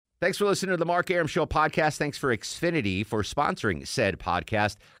Thanks for listening to the Mark Arum Show podcast. Thanks for Xfinity for sponsoring said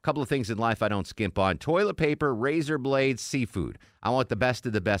podcast. A couple of things in life I don't skimp on. Toilet paper, razor blades, seafood. I want the best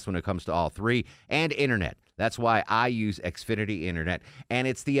of the best when it comes to all three. And internet. That's why I use Xfinity Internet. And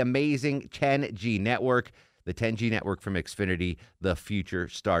it's the amazing 10G network. The 10G network from Xfinity. The future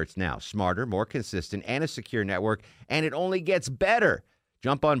starts now. Smarter, more consistent, and a secure network. And it only gets better.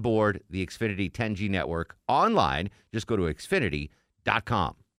 Jump on board the Xfinity 10G network online. Just go to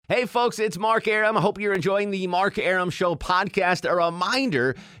Xfinity.com. Hey, folks, it's Mark Arum. I hope you're enjoying the Mark Arum Show podcast. A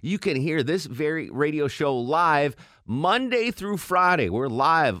reminder, you can hear this very radio show live Monday through Friday. We're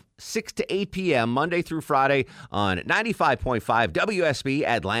live 6 to 8 p.m. Monday through Friday on 95.5 WSB,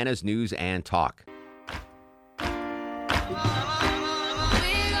 Atlanta's News and Talk.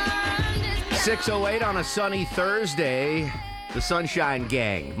 6:08 on a sunny Thursday. The Sunshine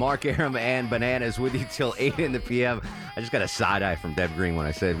Gang, Mark Arum and Bananas with you till 8 in the p.m. I just got a side-eye from Deb Green when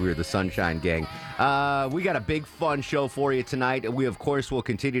I said we were the Sunshine Gang. We got a big, fun show for you tonight. We, of course, will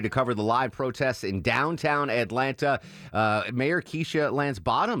continue to cover the live protests in downtown Atlanta. Mayor Keisha Lance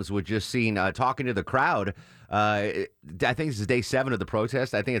Bottoms was just seen talking to the crowd. I think this is day 7 of the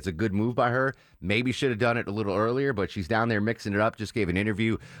protest. I think it's a good move by her. Maybe should have done it a little earlier, but she's down there mixing it up. Just gave an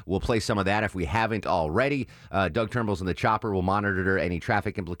interview. We'll play some of that if we haven't already. Doug Turnbull's in the chopper. Will monitor any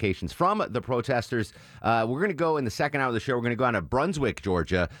traffic implications from the protesters. We're going to go in the second hour of the show. We're going to go on to Brunswick,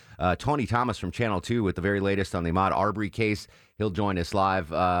 Georgia. Tony Thomas from Channel 2 with the very latest on the Ahmaud Arbery case. He'll join us live.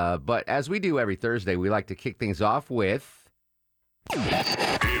 But as we do every Thursday, we like to kick things off with...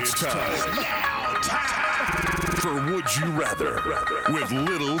 It's time. For Would You Rather with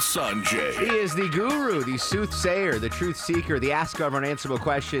Little Sanjay. He is the guru, the soothsayer, the truth seeker, the asker of unanswerable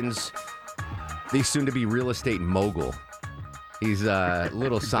questions, the soon-to-be real estate mogul. He's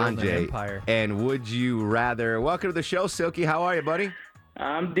Little Sanjay. And Would You Rather. Welcome to the show, Silky. How are you, buddy?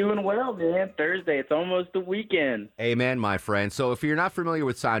 I'm doing well, man. Thursday, it's almost the weekend. Amen, my friend. So if you're not familiar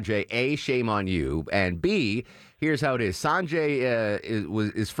with Sanjay, A, shame on you, and B, here's how it is. Sanjay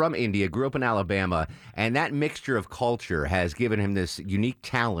is from India, grew up in Alabama, and that mixture of culture has given him this unique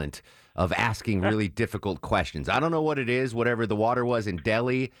talent of asking really difficult questions. I don't know what it is, whatever the water was in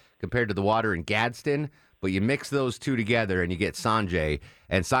Delhi compared to the water in Gadsden, but you mix those two together and you get Sanjay.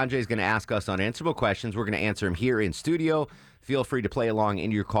 And Sanjay is going to ask us unanswerable questions. We're going to answer them here in studio. Feel free to play along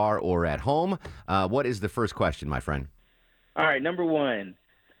in your car or at home. What is the first question, my friend? All right, number 1,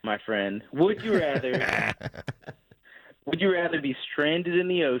 my friend. Would you rather be stranded in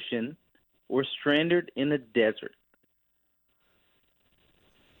the ocean or stranded in the desert?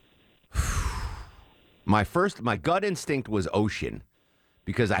 My gut instinct was ocean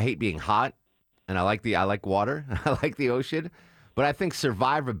because I hate being hot and I like water. I like the ocean. But I think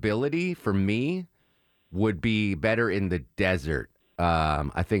survivability for me would be better in the desert.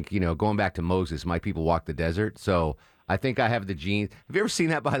 I think, going back to Moses, my people walk the desert. So I think I have the genes. Have you ever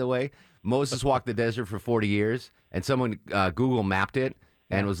seen that, by the way? Moses walked the desert for 40 years, and someone Google mapped it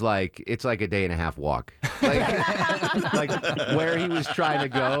and was like, it's like a day and a half walk. Like where he was trying to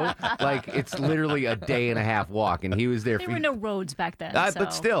go, like it's literally a day and a half walk, and he was there. There were no roads back then.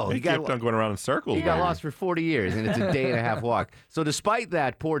 But still, he kept on going around in circles. He got lost for 40 years, and it's a day and a half walk. So despite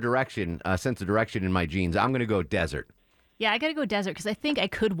that poor sense of direction in my genes, I'm going to go desert. Yeah, I got to go desert because I think I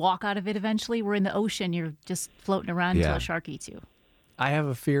could walk out of it eventually. We're in the ocean. You're just floating around until a shark eats you. I have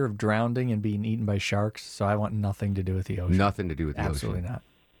a fear of drowning and being eaten by sharks, so I want nothing to do with the ocean. Nothing to do with the ocean. Absolutely not.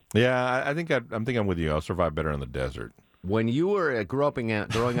 Yeah, I think I'm with you. I'll survive better in the desert. When you were growing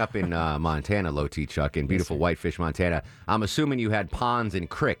up in Montana, Low T Chuck, in beautiful Whitefish, Montana, I'm assuming you had ponds and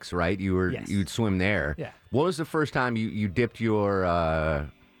creeks, right? You'd swim there. Yeah. What was the first time you dipped your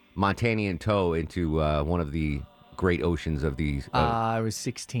Montanian toe into one of the great oceans of these? I was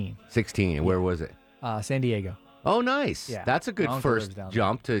 16. 16, and where was it? San Diego. Oh, nice. Yeah. That's a good first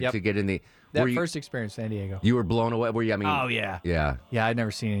jump to get in the... First experience, San Diego. You were blown away? Were you? Oh, yeah. Yeah. Yeah, I'd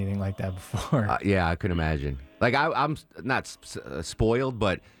never seen anything like that before. Yeah, I could imagine. Like, I'm not spoiled,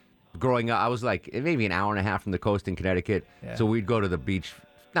 but growing up, I was like maybe an hour and a half from the coast in Connecticut. Yeah. So we'd go to the beach,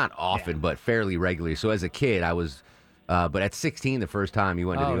 not often, but fairly regularly. So as a kid, I was... but at 16, the first time you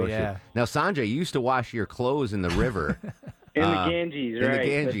went to the ocean. Yeah. Now, Sanjay, you used to wash your clothes in the river. In the Ganges, right?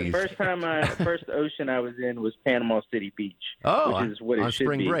 In the Ganges. But the first ocean I was in was Panama City Beach. Oh, which is what it should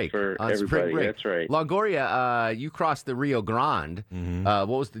spring be break. for on everybody. Spring break. That's right. Longoria, you crossed the Rio Grande.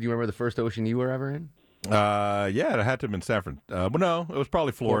 Mm-hmm. Do you remember the first ocean you were ever in? Yeah, it had to have been San Francisco. But no, it was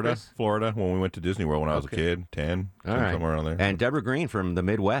probably Florida. Corpus? Florida, when we went to Disney World when I was a kid, 10, All right. somewhere around there. And Deborah Green from the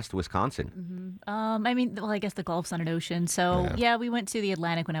Midwest, Wisconsin. I guess the Gulf's not an ocean. So, yeah, we went to the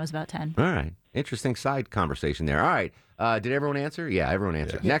Atlantic when I was about 10. All right. Interesting side conversation there. All right. Did everyone answer? Yeah, everyone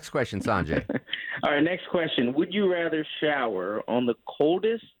answered. Next question, Sanjay. All right, next question. Would you rather shower on the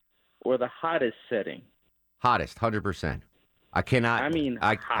coldest or the hottest setting? Hottest, 100%. I cannot. I mean,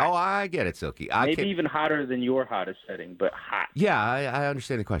 hot. hot. Oh, I get it, Silky. Maybe even hotter than your hottest setting, but hot. Yeah, I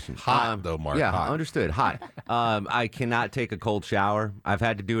understand the question. Hot, though, Mark. Yeah, hot. understood. Hot. I cannot take a cold shower. I've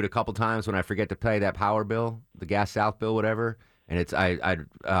had to do it a couple times when I forget to pay that power bill, the gas south bill, whatever. And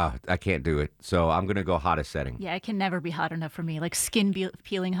I can't do it. So I'm gonna go hottest setting. Yeah, it can never be hot enough for me. Like skin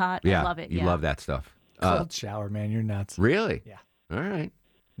peeling hot. Yeah, I love it. You love that stuff. Cold shower, man. You're nuts. Really? Yeah. All right.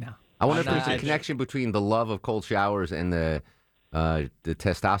 No. I wonder if I'm there's a not- connection between the love of cold showers and the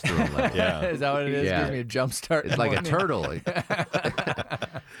testosterone level. Yeah. Is that what it is? Yeah. Gives me a jump start. It's like a turtle.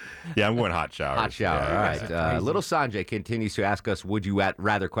 Yeah, I'm going hot shower. Hot shower. Yeah, All right. Little Sanjay continues to ask us, would you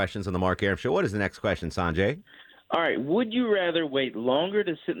rather questions on the Mark Arum Show. What is the next question, Sanjay? All right, would you rather wait longer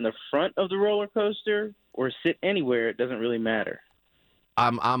to sit in the front of the roller coaster or sit anywhere? It doesn't really matter. I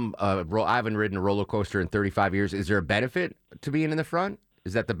haven't ridden a roller coaster in 35 years. Is there a benefit to being in the front?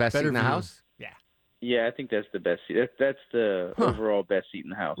 Is that the best seat in the view. house? Yeah. Yeah, I think that's the best seat. That's the overall best seat in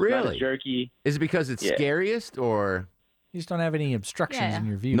the house. Not Really? as jerky. Is it because it's Yeah. scariest, or You just don't have any obstructions Yeah. in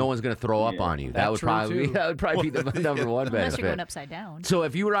your view. no one's going to throw up on you? That That's would true, probably too. that would probably be the number one Unless you're going benefit. upside down. So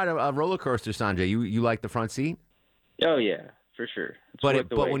if you ride a roller coaster, Sanjay, you like the front seat, Oh, yeah, for sure. It's but worth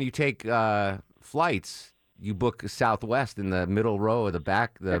the but wait. when you take flights, you book Southwest in the middle row of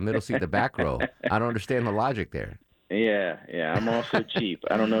the middle seat, the back row. I don't understand the logic there. Yeah, I'm also cheap.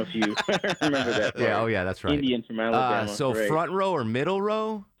 I don't know if you remember that. Yeah, part. oh yeah, that's right. Indian from Alabama. So Great. front row or middle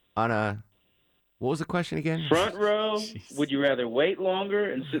row on a. What was the question again? Front row, would you rather wait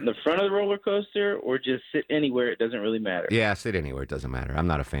longer and sit in the front of the roller coaster or just sit anywhere? It doesn't really matter. Yeah, sit anywhere. It doesn't matter. I'm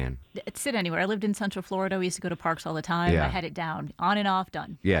not a fan. Sit anywhere. I lived in Central Florida. We used to go to parks all the time. Yeah. I had it down. On and off,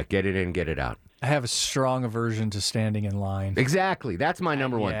 done. Yeah, get it in, get it out. I have a strong aversion to standing in line. Exactly. That's my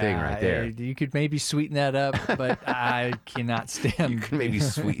number one thing right there. You could maybe sweeten that up, but I cannot stand. You can maybe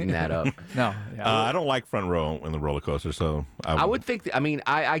sweeten that up. No. Yeah. I don't like front row in the roller coaster, so I would think.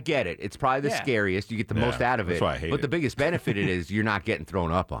 I get it. It's probably the Yeah. scariest. You get the most out of it. that's why I hate but the it. biggest benefit it is you're not getting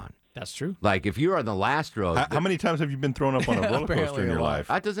thrown up on. That's true. Like if you're on the last row, How many times have you been thrown up on a roller coaster Apparently in your a lot.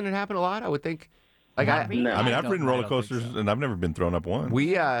 life? doesn't it happen a lot? I would think. Like Not really. No. I mean, I I've don't- ridden I roller don't think coasters so. and I've never been thrown up once.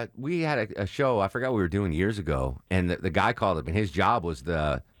 we had a show. I forgot what we were doing years ago, and the guy called up, and his job was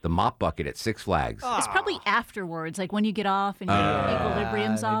the mop bucket at Six Flags. It's probably afterwards, like when you get off and your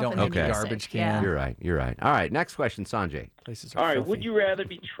equilibrium's they off. don't and then make you the get garbage sick. can. Yeah. You're right. All right, next question, Sanjay. Places are All right, filthy. would you rather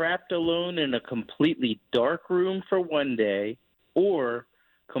be trapped alone in a completely dark room for one day or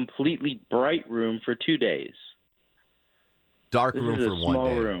completely bright room for 2 days? Dark This room is a for one small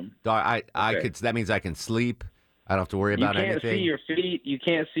day. room. I Okay. could. That means I can sleep. I don't have to worry You about can't anything. see your feet. You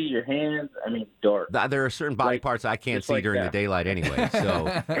can't see your hands. I mean, dark. There are certain body Like- parts I can't just see like during that. the daylight anyway, so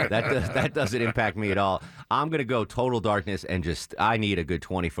that doesn't impact me at all. I'm gonna go total darkness and I need a good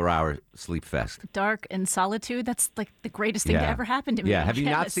 24-hour sleep fest. Dark and solitude, that's like the greatest thing to Yeah. ever happen to me. Yeah, have you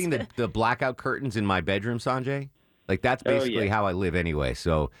not Yes. seen the blackout curtains in my bedroom, Sanjay? Like that's Oh, basically yeah. how I live anyway.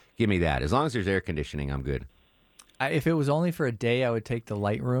 So give me that. As long as there's air conditioning, I'm good. If it was only for a day, I would take the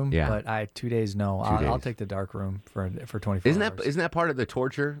light room. Yeah. But 2 days, no. I'll days. take the dark room for 24 Isn't hours. that part of the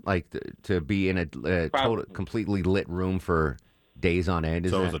torture? Like to be in a total, Probably. completely lit room for days on end?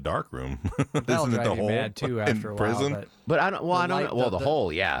 so Isn't it's that- a dark room. That'll Isn't it drive the you hole mad too in after a while. prison? But But I don't. Well, I don't light- know. Well, the- the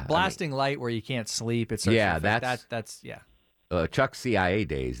whole, yeah. I mean, blasting light where you can't sleep. It's Yeah, like that's- that's yeah. Chuck's CIA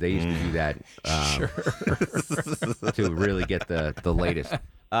days, they used to do that to really get the latest.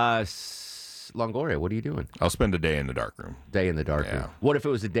 Longoria, what are you doing? I'll spend a day in the dark room. Day in the dark Yeah. room. What if it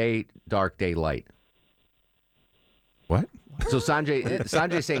was a day dark, day light? What? So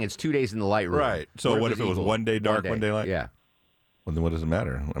Sanjay's saying it's 2 days in the light room. Right. So what if it was equal? one day dark, one day light? Yeah. Well, then what does it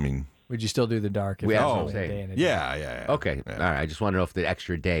matter? I mean, Would you still do the dark? If We it have was to only a say. day and a day? yeah. Okay. Yeah. All right. I just want to know if the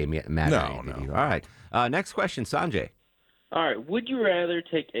extra day mattered No, anything to no. you. All right. Next question, Sanjay. All right. Would you rather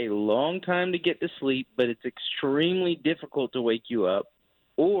take a long time to get to sleep, but it's extremely difficult to wake you up,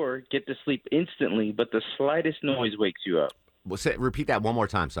 or get to sleep instantly, but the slightest noise wakes you up? Repeat that one more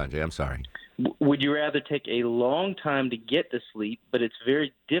time, Sanjay. I'm sorry. Would you rather take a long time to get to sleep, but it's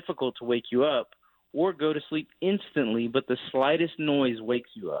very difficult to wake you up, or go to sleep instantly, but the slightest noise wakes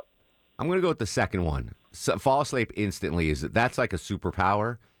you up? I'm going to go with the second one. Fall asleep instantly that's like a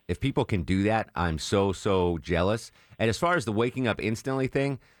superpower. If people can do that, I'm so jealous. And as far as the waking up instantly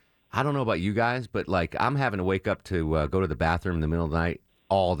thing, I don't know about you guys, but like I'm having to wake up to go to the bathroom in the middle of the night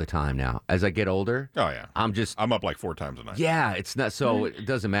all the time now. As I get older, Oh, yeah. I'm up like 4 times a night. yeah, it's not so it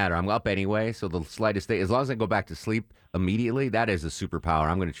doesn't matter. I'm up anyway, so the slightest thing, as long as I go back to sleep immediately, that is a superpower.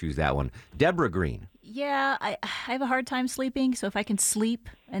 I'm going to choose that one. Deborah Green, Yeah, I have a hard time sleeping, so if I can sleep,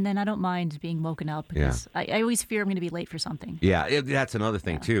 and then I don't mind being woken up because I always fear I'm going to be late for something. Yeah, that's another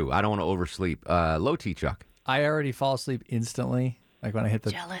thing, too. I don't want to oversleep. Low T, Chuck. I already fall asleep instantly. Like when I hit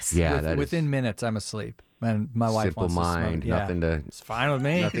the Jealous. Yeah, within minutes, I'm asleep. And my wife simple wants mind, to smoke. nothing to. It's fine with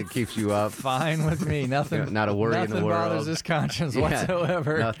me. Nothing keeps you up. Fine with me. Nothing. Not a worry in the nothing world. bothers this conscience Yeah,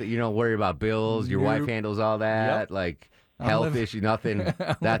 whatsoever. Nothing. You don't worry about bills. Your wife Nope. handles all that. Yep. Like I'm health living- issue. Nothing.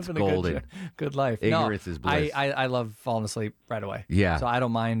 That's Living a golden. good life. Ignorance is bliss. I love falling asleep right away. Yeah. So I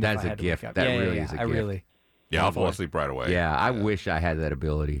don't mind. That's if I a had to gift. wake up. That yeah, really yeah, is a I gift. really. Yeah, I'll fall asleep right away. Yeah, I wish I had that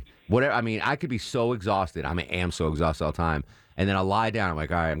ability. Whatever. I mean, I could be so exhausted. I am so exhausted all the time. And then I'll lie down. I'm like,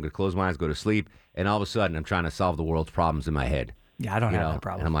 all right, I'm going to close my eyes, go to sleep. And all of a sudden, I'm trying to solve the world's problems in my head. Yeah, I don't You have know? that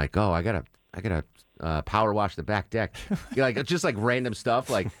problem. And I'm like, oh, I gotta power wash the back deck. Just like random stuff.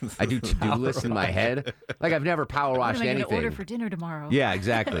 Like I do to-do lists in my head. Like I've never power What washed am I going to anything. order for dinner tomorrow? Yeah,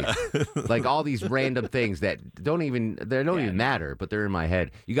 exactly. Like all these random things that don't even matter, but they're in my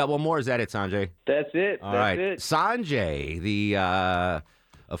head. You got one more? Is that it, Sanjay? That's it. All That's right, it. Sanjay, the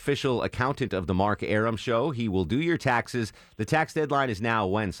official accountant of the Mark Arum Show. He will do your taxes. The tax deadline is now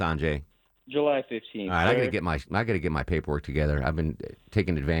when, Sanjay? July 15th. All right, I sir. gotta get my paperwork together. I've been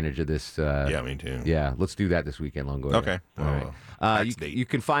taking advantage of this. Yeah, me too. Yeah, let's do that this weekend, Longoria. Okay. All right. Tax date. You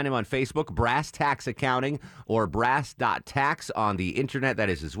can find him on Facebook, Brass Tax Accounting, or brass.tax on the internet. That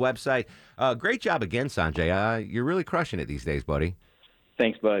is his website. Great job again, Sanjay. You're really crushing it these days, buddy.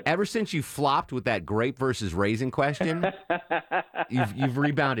 Thanks, bud. Ever since you flopped with that grape versus raisin question, you've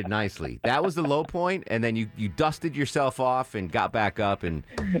rebounded nicely. That was the low point, and then you dusted yourself off and got back up, and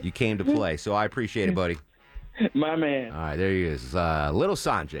you came to play. So I appreciate it, buddy. My man. All right, there he is. Little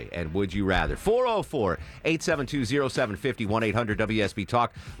Sanjay and Would You Rather. 404-872-0750, 1-800-WSB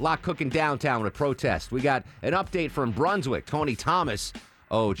Talk. Lot cooking downtown with protest. We got an update from Brunswick. Tony Thomas.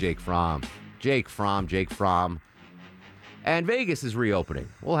 Oh, Jake Fromm. Jake Fromm. And Vegas is reopening.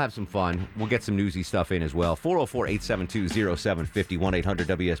 We'll have some fun. We'll get some newsy stuff in as well. 404-872-0750,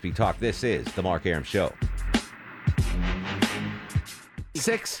 1-800-WSB Talk. This is The Mark Arum Show.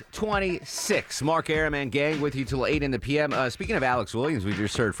 6:26. Mark Arum and gang with you till 8 in the p.m. Speaking of Alex Williams, we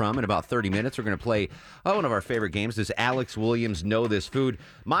just heard from in about 30 minutes. We're going to play one of our favorite games. Does Alex Williams know this food?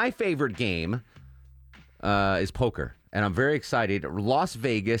 My favorite game is poker. And I'm very excited. Las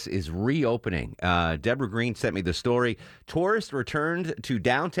Vegas is reopening. Deborah Green sent me the story. Tourists returned to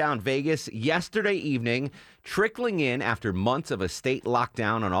downtown Vegas yesterday evening, trickling in after months of a state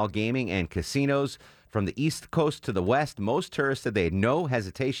lockdown on all gaming and casinos. From the East Coast to the West, most tourists said they had no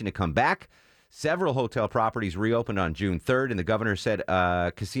hesitation to come back. Several hotel properties reopened on June 3rd, and the governor said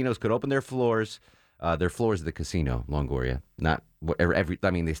casinos could open their floors. Their floors of the casino, Longoria. Not whatever.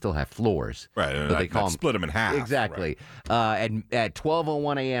 They still have floors. Right. But they call them, split them in half. Exactly. Right. At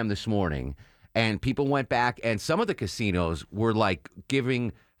 12:01 a.m. this morning, and people went back, and some of the casinos were like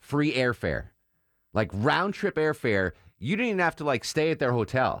giving free airfare, like round trip airfare. You didn't even have to like stay at their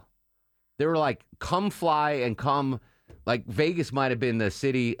hotel. They were like, come fly and come. Like Vegas might have been the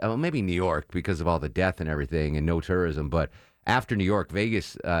city, maybe New York because of all the death and everything and no tourism. But after New York,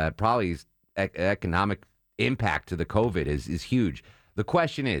 Vegas probably economic impact to the COVID is huge. The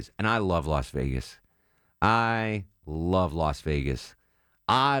question is, and I love Las Vegas. I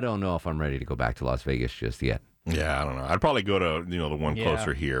don't know if I'm ready to go back to Las Vegas just yet. Yeah, I don't know. I'd probably go to the one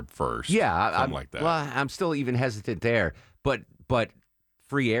closer here first. Yeah, something like that. Well, I'm still even hesitant there. But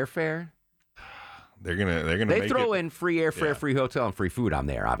free airfare. They're gonna. They throw in free airfare, free hotel, and free food. I'm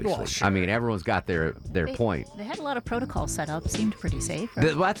there, obviously. Well, sure. I mean, everyone's got their point. They had a lot of protocol set up. Seemed pretty safe.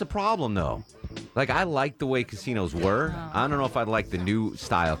 Right? That's a problem, though. Like, I like the way casinos were. I don't know if I'd like the new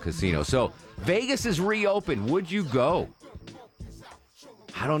style casino. So, Vegas is reopened. Would you go?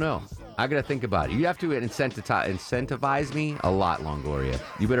 I don't know. I got to think about it. You have to incentivize me a lot, Longoria.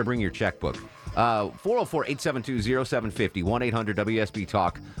 You better bring your checkbook. 404-872-0750, 1-800-WSB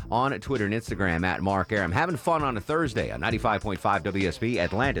Talk on Twitter and Instagram at Mark Arum. Having fun on a Thursday on 95.5 WSB,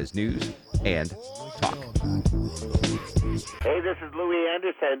 Atlanta's News and Talk. Hey, this is Louis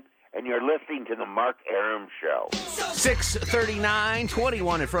Anderson, and you're listening to The Mark Arum Show. 6:39,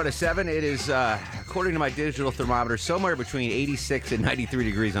 21 in front of 7. It is, according to my digital thermometer, somewhere between 86 and 93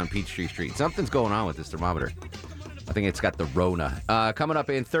 degrees on Peachtree Street. Something's going on with this thermometer. I think it's got the Rona. Coming up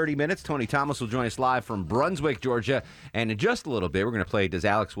in 30 minutes, Tony Thomas will join us live from Brunswick, Georgia. And in just a little bit, we're going to play Does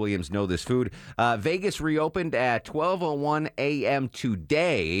Alex Williams Know This Food? Vegas reopened at 12:01 a.m.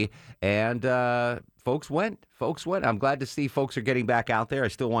 today. And folks went. I'm glad to see folks are getting back out there. I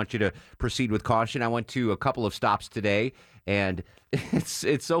still want you to proceed with caution. I went to a couple of stops today, and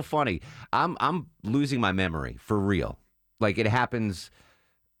it's so funny. I'm losing my memory, for real. Like, it happens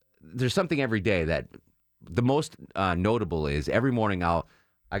there's something every day that the most notable is every morning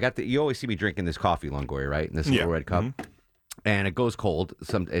you always see me drinking this coffee, Longoria, right? In this little red cup. Mm-hmm. And it goes cold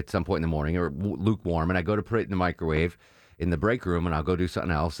at some point in the morning or lukewarm, and I go to put it in the microwave in the break room, and I'll go do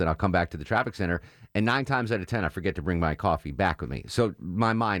something else, and I'll come back to the traffic center, and 9 times out of 10, I forget to bring my coffee back with me. So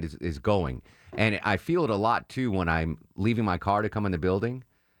my mind is going. And I feel it a lot, too, when I'm leaving my car to come in the building.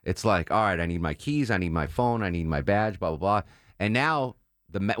 It's like, all right, I need my keys, I need my phone, I need my badge, blah, blah, blah. And now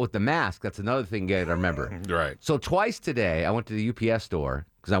with the mask, that's another thing you got to remember. Right. So twice today, I went to the UPS store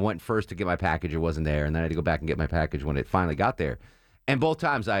because I went first to get my package. It wasn't there. And then I had to go back and get my package when it finally got there. And both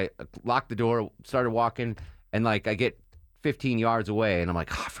times I locked the door, started walking, and I get 15 yards away, and I'm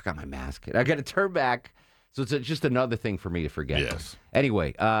like, I forgot my mask. And I got to turn back. So it's just another thing for me to forget. Yes.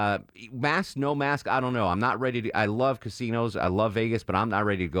 Anyway, mask, no mask, I don't know. I'm not ready to. I love casinos. I love Vegas, but I'm not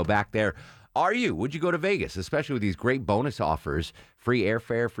ready to go back there. Are you? Would you go to Vegas, especially with these great bonus offers, free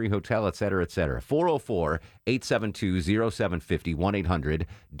airfare, free hotel, et cetera, et cetera? 404-872-0750,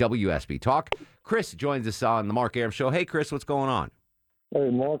 1-800-WSB Talk. Chris joins us on the Mark Arum Show. Hey, Chris, what's going on? Hey,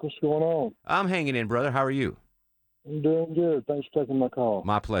 Mark, what's going on? I'm hanging in, brother. How are you? I'm doing good. Thanks for taking my call.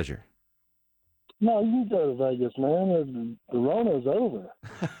 My pleasure. No, you go to Vegas, man. The Rona's over.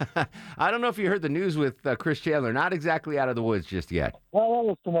 I don't know if you heard the news with Chris Chandler. Not exactly out of the woods just yet. Well, that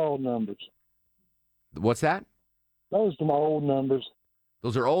was some old numbers. What's that? Those are some old numbers.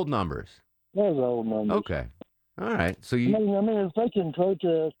 Those are old numbers. Those are old numbers. Okay. All right. So I mean, if they can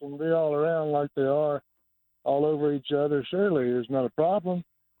protest and be all around like they are, all over each other, surely there's not a problem.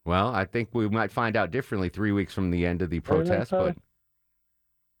 Well, I think we might find out differently 3 weeks from the end of the protest. But,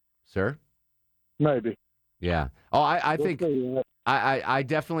 sir? Maybe. Yeah. Oh, I think I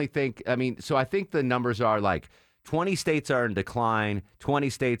definitely think. I mean, so I think the numbers are 20 states are in decline, 20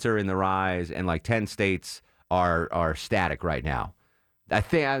 states are in the rise, and 10 states are static right now. I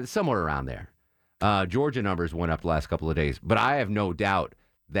think somewhere around there. Georgia numbers went up the last couple of days, but I have no doubt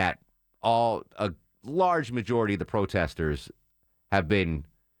that a large majority of the protesters have been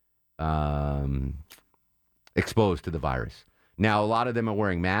exposed to the virus. Now, a lot of them are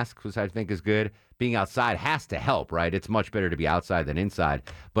wearing masks, which I think is good. Being outside has to help, right? It's much better to be outside than inside.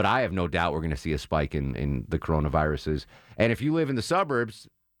 But I have no doubt we're going to see a spike in the coronaviruses. And if you live in the suburbs,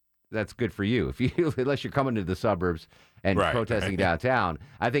 that's good for you. Unless you're coming to the suburbs and protesting downtown,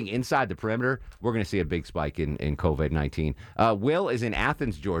 I think inside the perimeter, we're going to see a big spike in COVID-19. Will is in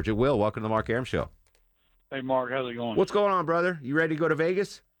Athens, Georgia. Will, welcome to the Mark Arum Show. Hey, Mark, how's it going? What's going on, brother? You ready to go to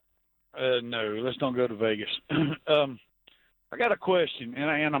Vegas? No, let's don't go to Vegas. I got a question, and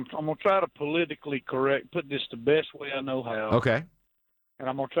I'm going to try to politically put this the best way I know how. Okay. And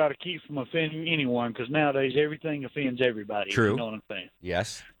I'm going to try to keep from offending anyone because nowadays everything offends everybody. True. You know what I'm saying?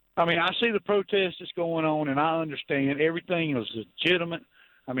 Yes. I mean, I see the protests that's going on, and I understand everything was legitimate.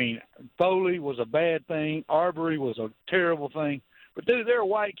 I mean, Foley was a bad thing. Arbery was a terrible thing. But dude, there are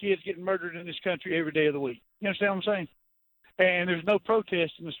white kids getting murdered in this country every day of the week. You understand what I'm saying? And there's no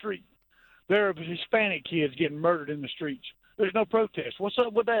protest in the street. There are Hispanic kids getting murdered in the streets. There's no protest. What's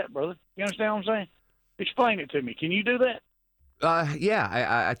up with that, brother? You understand what I'm saying? Explain it to me. Can you do that?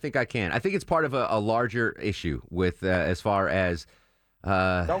 Yeah, I think I can. I think it's part of a larger issue with as far as.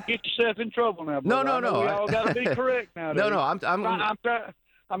 Don't get yourself in trouble now, brother. No. We all got to be correct now. No, I'm trying.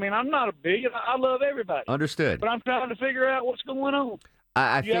 I mean, I'm not a bigot. I love everybody. Understood. But I'm trying to figure out what's going on.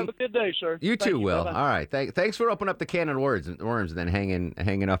 I think, have a good day, sir. You too, Will. Bye-bye. All right. Thanks for opening up the can of worms and then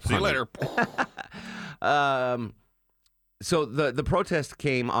hanging up. See you later. So the protest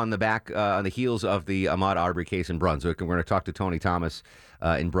came on the heels of the Ahmaud Arbery case in Brunswick, and we're going to talk to Tony Thomas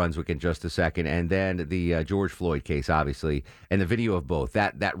in Brunswick in just a second, and then the George Floyd case, obviously, and the video of both.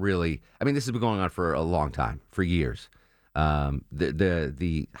 That really, I mean, this has been going on for a long time, for years.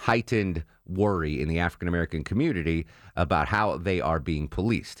 The heightened worry in the African American community about how they are being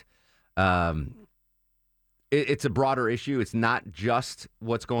policed. It's a broader issue. It's not just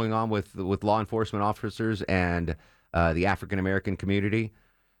what's going on with law enforcement officers and the African American community.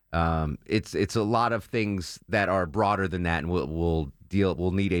 It's a lot of things that are broader than that, and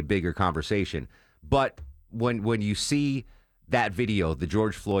we'll need a bigger conversation. But when you see that video, the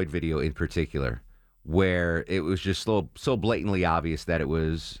George Floyd video in particular, where it was just so blatantly obvious that it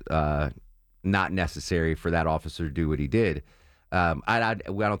was not necessary for that officer to do what he did, I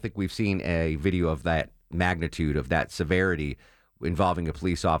don't think we've seen a video of that magnitude, of that severity, involving a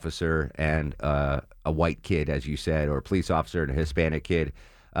police officer and a white kid, as you said, or a police officer and a Hispanic kid.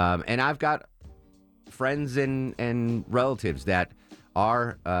 And I've got friends and relatives that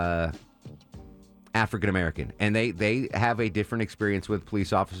are African American, and they have a different experience with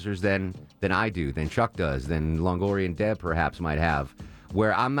police officers than I do, than Chuck does, than Longoria and Deb perhaps might have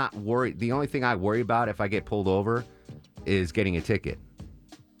where I'm not worried. The only thing I worry about if I get pulled over is getting a ticket.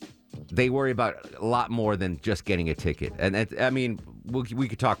 They worry about a lot more than just getting a ticket. And I mean, we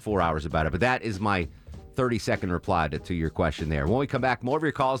could talk 4 hours about it, but that is my 30-second reply to your question there. When we come back, more of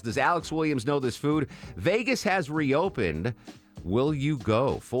your calls. Does Alex Williams know this food? Vegas has reopened. Will you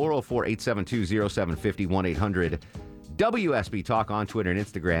go? 404-872-0750, 1-800-WSB Talk on Twitter and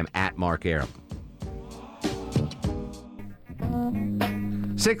Instagram at Mark Arum.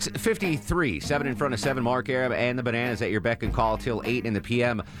 6:53, 7 in front of 7. Mark Arum and the Bananas at your beck and call till 8 in the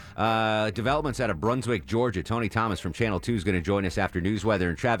p.m. Developments out of Brunswick, Georgia. Tony Thomas from Channel 2 is going to join us after news, weather,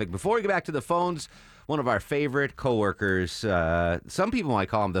 and traffic. Before we get back to the phones, one of our favorite coworkers, some people might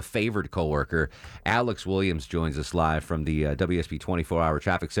call him the favored coworker, Alex Williams, joins us live from the WSB 24-hour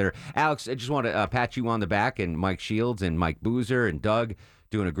traffic center. Alex, I just want to pat you on the back, and Mike Shields and Mike Boozer and Doug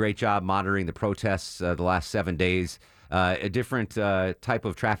doing a great job monitoring the protests the last 7 days. A different type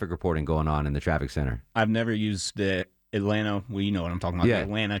of traffic reporting going on in the traffic center. I've never used the Atlanta, well, you know what I'm talking about, the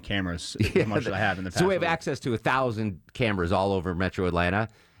Atlanta cameras as much as I have in the past. So we have access to 1,000 cameras all over Metro Atlanta.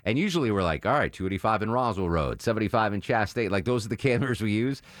 And usually we're like, all right, 285 in Roswell Road, 75 in Chastain. Like, those are the cameras we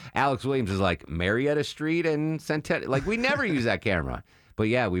use. Alex Williams is like, Marietta Street and Centennial. Like, we never use that camera. But,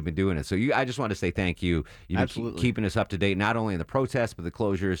 yeah, we've been doing it. So I just want to say thank you. You've been keeping us up to date, not only in the protests, but the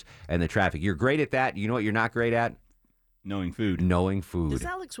closures and the traffic. You're great at that. You know what you're not great at? Knowing food. Does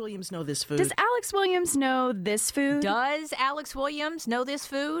Alex Williams know this food? Does Alex Williams know this food? Does Alex Williams know this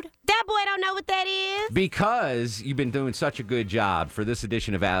food? That boy don't know what that is. Because you've been doing such a good job for this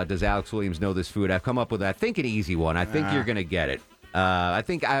edition of Does Alex Williams Know This Food? I've come up with, I think, an easy one. I think you're going to get it. I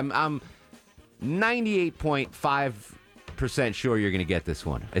think I'm 98.5% sure you're going to get this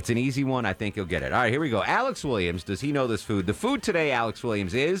one. It's an easy one. I think you'll get it. All right, here we go. Alex Williams, does he know this food? The food today, Alex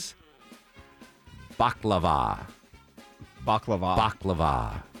Williams, is baklava.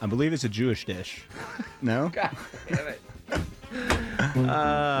 Baklava. I believe it's a Jewish dish. No? God damn it.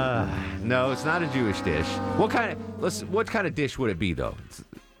 No, it's not a Jewish dish. What kind of dish would it be, though?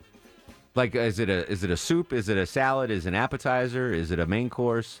 Like, is it a soup? Is it a salad? Is it an appetizer? Is it a main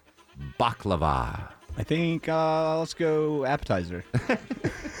course? Baklava. I think let's go appetizer.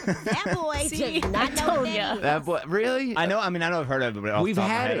 That boy does not know what that is. That boy, really? I know. I mean, I know I've heard of it, but off we've the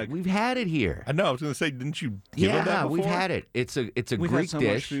top had of my it. head, We've had it here. I know. I was going to say, didn't you give it that before? We've had it. It's a we've Greek had so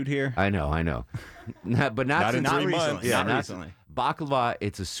dish. Much food here. I know. But not in 3 months. Yeah, not recently. Baklava.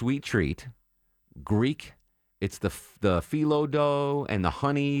 It's a sweet treat. Greek. It's the phyllo dough and the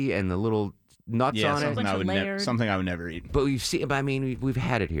honey and the little nuts on it. Something I would never eat. But we've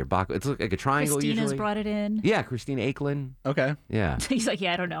had it here. It's like a triangle. Christina's usually brought it in. Yeah, Christina Aiklin. Okay. Yeah. He's like,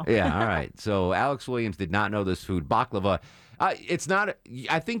 yeah, I don't know. Yeah. All right. So Alex Williams did not know this food. Baklava. It's not.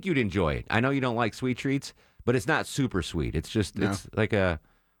 I think you'd enjoy it. I know you don't like sweet treats, but it's not super sweet. It's just it's like a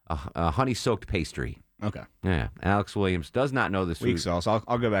honey-soaked pastry. Okay. Yeah. Alex Williams does not know this food. Weak sauce.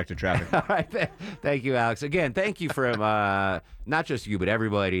 I'll go back to traffic. All right. Thank you, Alex. Again, thank you for not just you, but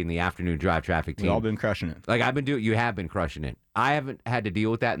everybody in the afternoon drive traffic team. We've all been crushing it. Like you have been crushing it. I haven't had to deal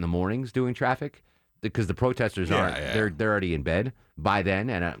with that in the mornings doing traffic because the protesters aren't. Yeah. They're already in bed by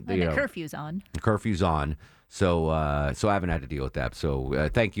then, and the curfew's on. Curfew's on. So I haven't had to deal with that. So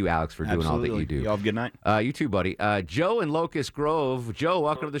thank you, Alex, for doing all that you do. You all have a good night. You too, buddy. Joe in Locust Grove. Joe,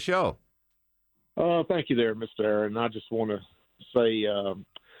 welcome to the show. Thank you there, Mr. Aaron. I just want to say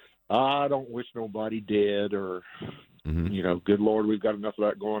I don't wish nobody dead or, good Lord, we've got enough of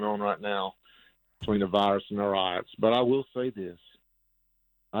that going on right now between the virus and the riots. But I will say this.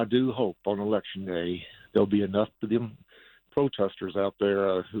 I do hope on Election Day there'll be enough of them protesters out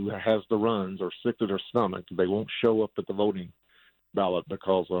there who has the runs or sick to their stomach. They won't show up at the voting ballot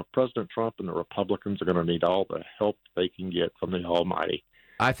because President Trump and the Republicans are going to need all the help they can get from the Almighty.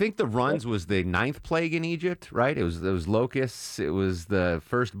 I think the runs was the 9th plague in Egypt, right? It was locusts. It was the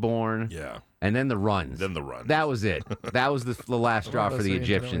firstborn. Yeah. And then the runs. That was it. That was the last straw for the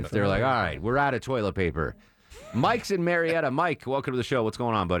Egyptians. They're like, all right, we're out of toilet paper. Mike's in Marietta. Mike, welcome to the show. What's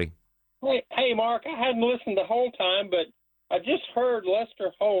going on, buddy? Hey, Mark. I hadn't listened the whole time, but I just heard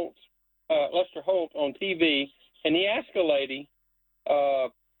Lester Holt on TV, and he asked a lady,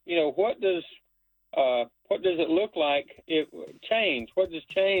 what does it look like? What does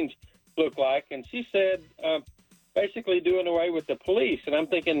change look like? And she said, basically doing away with the police. And I'm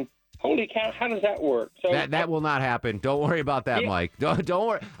thinking, holy cow, how does that work? So that will not happen. Don't worry about that, Mike. Don't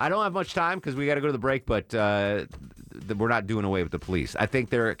worry. I don't have much time because we got to go to the break, but we're not doing away with the police. I think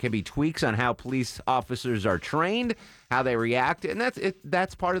there can be tweaks on how police officers are trained, how they react, and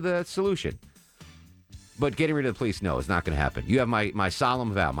that's part of the solution. But getting rid of the police, no, it's not going to happen. You have my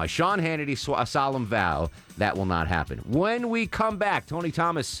solemn vow, my Sean Hannity solemn vow, that will not happen. When we come back, Tony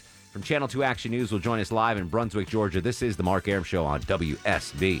Thomas from Channel 2 Action News will join us live in Brunswick, Georgia. This is The Mark Arum Show on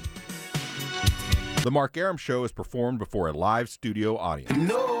WSB. The Mark Arum Show is performed before a live studio audience.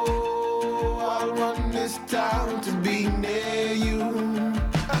 No, I want this town to be near you.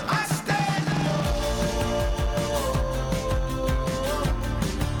 I stand alone.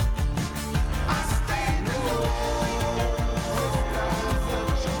 I stand alone.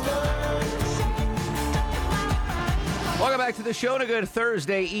 Welcome back to the show and a good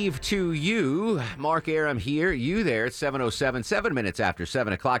Thursday Eve to you. Mark Arum here, you there. It's 7:07, 7 minutes after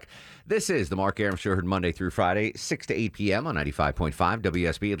 7 o'clock. This is the Mark Arum Show, heard Monday through Friday, 6 to 8 p.m. on 95.5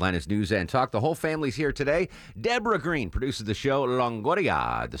 WSB, Atlanta's News and Talk. The whole family's here today. Deborah Green produces the show.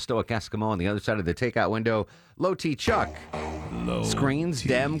 Longoria, the stoic Eskimo on the other side of the takeout window. Low T Chuck screens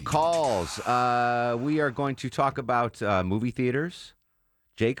dem calls. We are going to talk about movie theaters.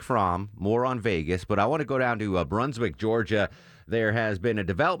 Jake Fromm, more on Vegas, but I want to go down to Brunswick, Georgia. There has been a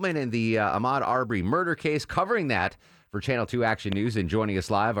development in the Ahmaud Arbery murder case. Covering that for Channel 2 Action News, and joining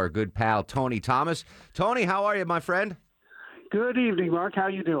us live, our good pal Tony Thomas. Tony, how are you, my friend? Good evening, Mark. How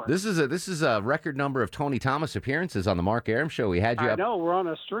you doing? This is a record number of Tony Thomas appearances on the Mark Arum Show. We had you I know, we're on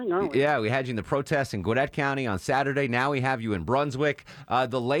a string, aren't we? Yeah, we had you in the protests in Gwinnett County on Saturday. Now we have you in Brunswick.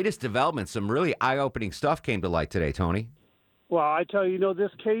 The latest developments, some really eye-opening stuff came to light today, Tony. Well, I tell you,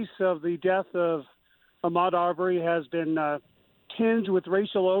 this case of the death of Ahmaud Arbery has been tinged with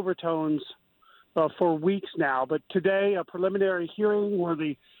racial overtones for weeks now. But today, a preliminary hearing where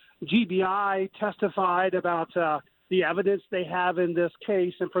the GBI testified about the evidence they have in this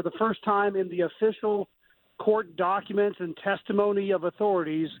case. And for the first time in the official court documents and testimony of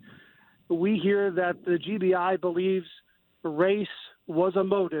authorities, we hear that the GBI believes race was a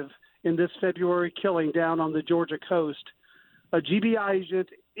motive in this February killing down on the Georgia coast. A GBI agent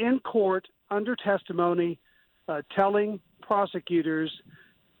in court under testimony telling prosecutors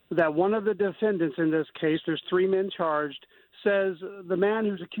that one of the defendants in this case, there's 3 men charged, says the man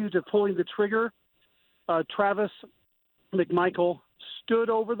who's accused of pulling the trigger, Travis McMichael, stood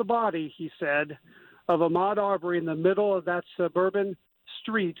over the body, he said, of Ahmaud Arbery in the middle of that suburban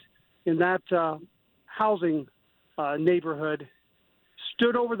street in that housing neighborhood,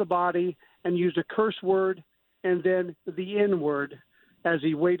 stood over the body and used a curse word and then the N-word as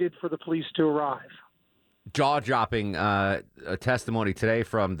he waited for the police to arrive. Jaw-dropping testimony today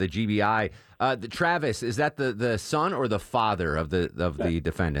from the GBI. Travis, is that the son or the father of the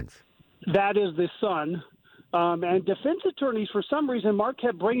defendants? That is the son. And defense attorneys, for some reason, Mark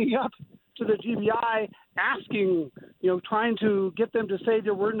kept bringing up to the GBI, asking, trying to get them to say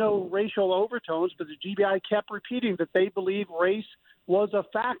there were no racial overtones, but the GBI kept repeating that they believe race was a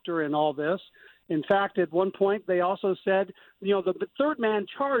factor in all this. In fact, at one point, they also said, the third man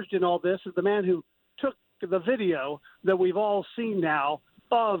charged in all this is the man who took the video that we've all seen now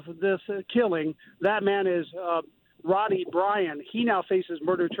of this killing. That man is Roddy Bryan. He now faces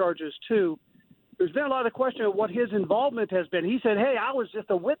murder charges, too. There's been a lot of question of what his involvement has been. He said, hey, I was just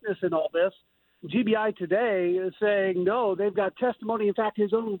a witness in all this. GBI today is saying, no, they've got testimony. In fact,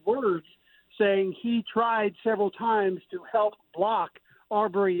 his own words saying he tried several times to help block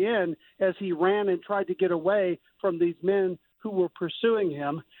Arbery in as he ran and tried to get away from these men who were pursuing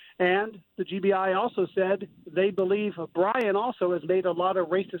him. And the GBI also said they believe Bryan also has made a lot of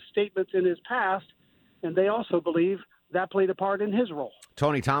racist statements in his past, and they also believe that played a part in his role.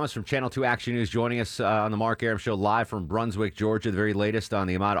 Tony Thomas from Channel 2 Action News joining us on the Mark Arum Show live from Brunswick, Georgia, the very latest on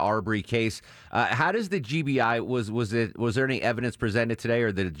the Ahmaud Arbery case. How does the GBI, was there any evidence presented today,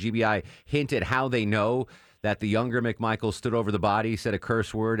 or did the GBI hint at how they know that the younger McMichael stood over the body, said a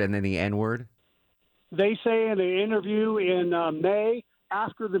curse word, and then the N-word? They say in an interview in May,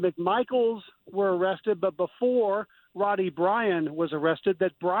 after the McMichaels were arrested, but before Roddy Bryan was arrested,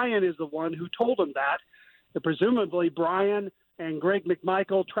 that Bryan is the one who told him that presumably Bryan and Greg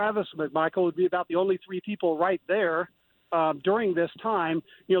McMichael, Travis McMichael would be about the only 3 people right there during this time.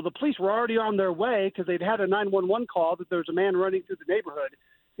 The police were already on their way because they'd had a 911 call that there was a man running through the neighborhood.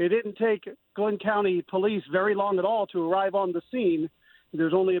 It didn't take Glenn County police very long at all to arrive on the scene.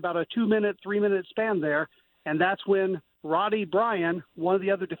 There's only about a 2-minute, 3-minute span there, and that's when Roddy Bryan, one of the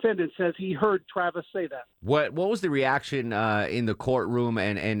other defendants, says he heard Travis say that. What was the reaction in the courtroom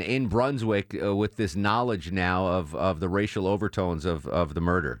and in Brunswick with this knowledge now of the racial overtones of the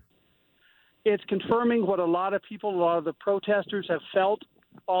murder? It's confirming what a lot of the protesters have felt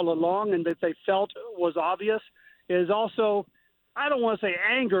all along, and that they felt was obvious. It is also, I don't want to say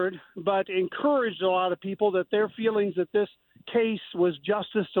angered, but encouraged a lot of people that their feelings that this case was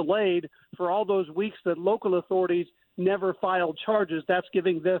justice delayed for all those weeks that local authorities never filed charges. That's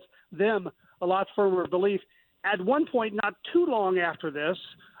giving them a lot firmer belief. At one point, not too long after this,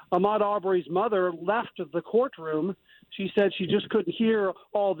 Ahmaud Arbery's mother left the courtroom. She said she just couldn't hear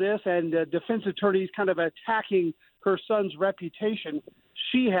all this, and defense attorneys kind of attacking her son's reputation.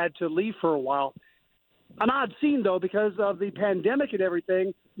 She had to leave for a while. An odd scene, though, because of the pandemic and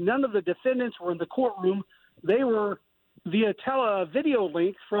everything. None of the defendants were in the courtroom. They were via video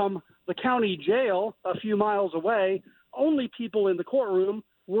link from the county jail a few miles away. Only people in the courtroom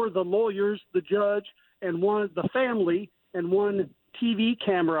were the lawyers, the judge, and the family, and one TV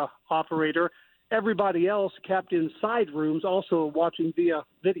camera operator. Everybody else kept inside rooms, also watching via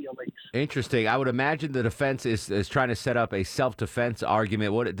video links. Interesting. I would imagine the defense is trying to set up a self-defense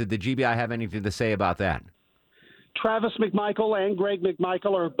argument. What did the GBI have anything to say about that? Travis McMichael and Greg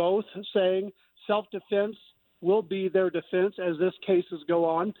McMichael are both saying self-defense will be their defense as this cases go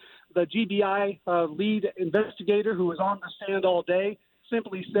on. The GBI lead investigator, who was on the stand all day,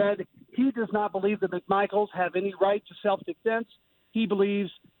 simply said he does not believe the McMichaels have any right to self-defense. He believes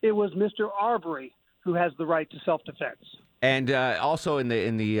it was Mr. Arbery who has the right to self-defense. And also in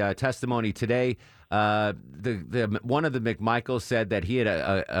the testimony today, the one of the McMichaels said that he had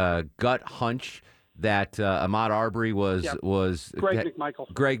a gut hunch that Ahmaud Arbery was Greg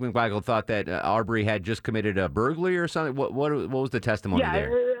McMichael. Greg McMichael thought that Arbery had just committed a burglary or something. What was the testimony there?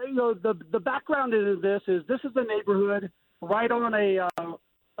 The background in this is the neighborhood right on a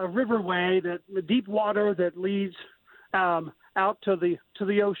riverway, that deep water that leads out to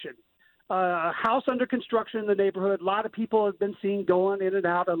the ocean. A house under construction in the neighborhood. A lot of people have been seen going in and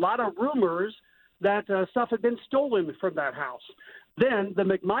out. A lot of rumors that stuff had been stolen from that house. Then the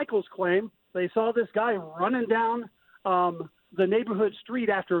McMichaels claim they saw this guy running down the neighborhood street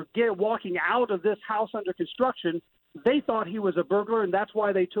after walking out of this house under construction. They thought he was a burglar, and that's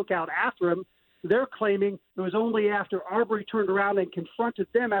why they took out after him. They're claiming it was only after Arbery turned around and confronted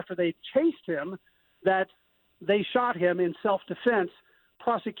them after they chased him that they shot him in self-defense.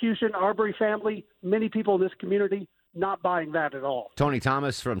 Prosecution, Arbery family, many people in this community not buying that at all. Tony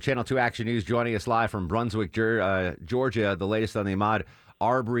Thomas from Channel 2 Action News joining us live from Brunswick, Georgia, the latest on the Ahmaud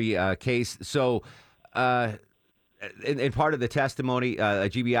Arbery case. So in part of the testimony, a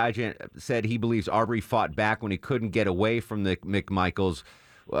GBI agent said he believes Arbery fought back when he couldn't get away from the McMichaels.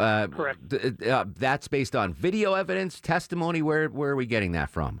 Correct. That's based on video evidence, testimony. Where are we getting that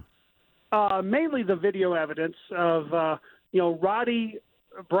from? Mainly the video evidence of, Roddy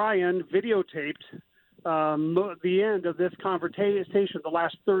Bryan videotaped the end of this conversation, the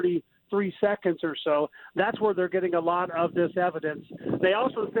last 33 seconds or so. That's where they're getting a lot of this evidence. They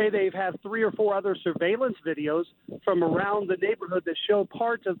also say they've had 3 or 4 other surveillance videos from around the neighborhood that show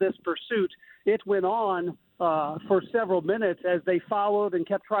parts of this pursuit. It went on for several minutes as they followed and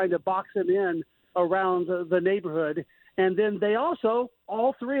kept trying to box him in around the neighborhood. And then they also,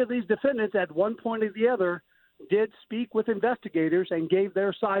 all 3 of these defendants at one point or the other, did speak with investigators and gave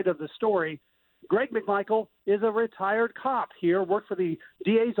their side of the story. Greg McMichael is a retired cop here, worked for the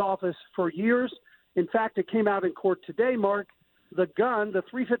DA's office for years. In fact, it came out in court today, Mark, the gun, the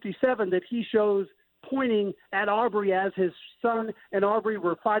 .357 that he shows pointing at Arbery as his son and Arbery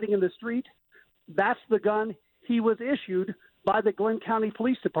were fighting in the street, that's the gun he was issued by the Glenn County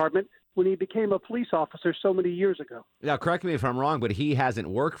Police Department when he became a police officer so many years ago. Now, correct me if I'm wrong, but he hasn't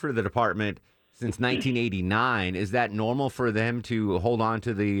worked for the department since 1989. Is that normal for them to hold on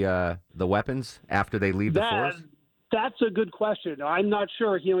to the weapons after they leave the force? That's a good question. I'm not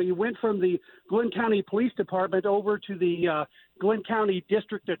sure. You went from the Glenn County Police Department over to the Glenn County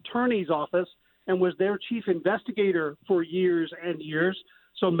District Attorney's Office and was their chief investigator for years and years.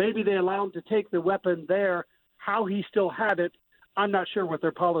 So maybe they allowed him to take the weapon there. How he still had it, I'm not sure what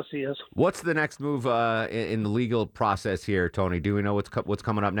their policy is. What's the next move in the legal process here, Tony? Do we know what's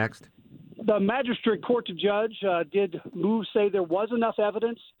coming up next? The magistrate court judge did say there was enough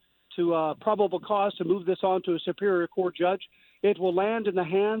evidence to probable cause to move this on to a superior court judge. It will land in the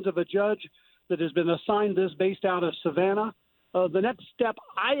hands of a judge that has been assigned this based out of Savannah. The next step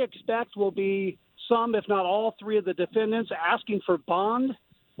I expect will be some, if not all 3 of the defendants asking for bond,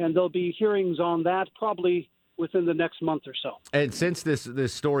 and there'll be hearings on that probably within the next month or so. And since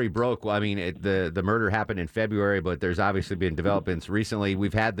this story broke, well, I mean, the murder happened in February, but there's obviously been developments recently.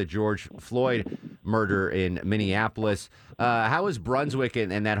 We've had the George Floyd murder in Minneapolis. How is Brunswick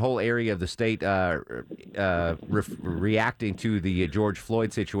and that whole area of the state reacting to the George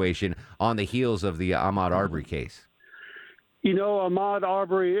Floyd situation on the heels of the Ahmaud Arbery case? Ahmaud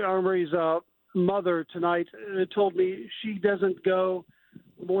Arbery's mother tonight told me she doesn't go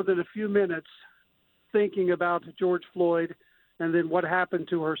more than a few minutes thinking about George Floyd, and then what happened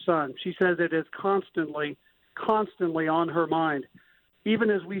to her son. She says it is constantly on her mind. Even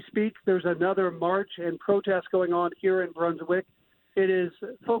as we speak, there's another march and protest going on here in Brunswick. It is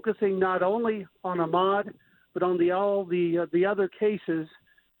focusing not only on Ahmaud, but on all the other cases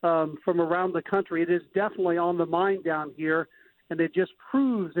from around the country. It is definitely on the mind down here, and it just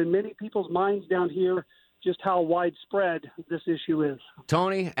proves in many people's minds down here just how widespread this issue is.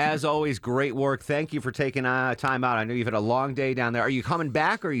 Tony, as always, great work. Thank you for taking time out. I know you've had a long day down there. Are you coming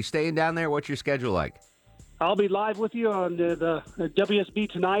back or are you staying down there? What's your schedule like? I'll be live with you on the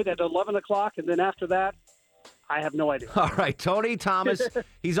WSB tonight at 11 o'clock, and then after that, I have no idea. All right, Tony Thomas.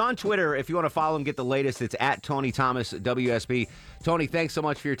 He's on Twitter. If you want to follow him, get the latest. It's at Tony Thomas WSB. Tony, thanks so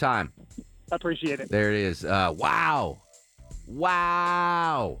much for your time. I appreciate it. There it is. Wow.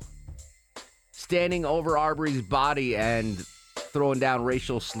 Standing over Arbery's body and throwing down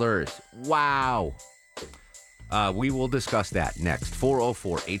racial slurs. Wow. We will discuss that next.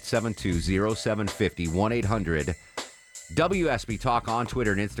 404-872-0750, 1-800-WSB Talk on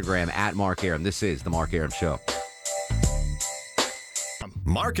Twitter and Instagram at Mark Arum. This is The Mark Arum Show.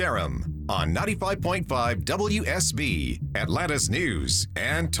 Mark Arum on 95.5 WSB, Atlanta's News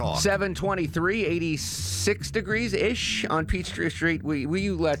and Talk. 723, 86 degrees-ish on Peachtree Street. Will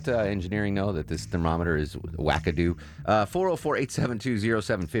you let engineering know that this thermometer is wackadoo?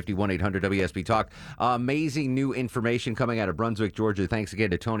 404-872-0750, 1-800-WSB Talk. Amazing new information coming out of Brunswick, Georgia. Thanks again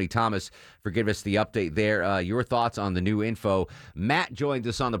to Tony Thomas for giving us the update there. Your thoughts on the new info. Matt joined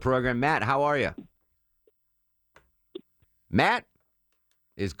us on the program. Matt, how are you? Matt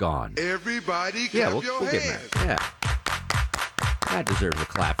is gone. Everybody clap we'll give Matt. Yeah. Matt deserves a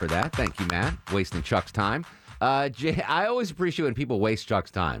clap for that. Thank you, Matt. Wasting Chuck's time. I always appreciate when people waste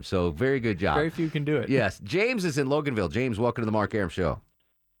Chuck's time, so very good job. Very few can do it. Yes. James is in Loganville. James, welcome to the Mark Arum Show.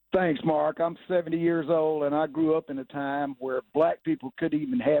 Thanks, Mark. I'm 70 years old, and I grew up in a time where black people couldn't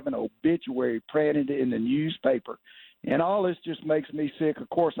even have an obituary printed in the newspaper. And all this just makes me sick. Of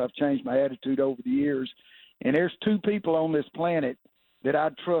course, I've changed my attitude over the years. And there's two people on this planet that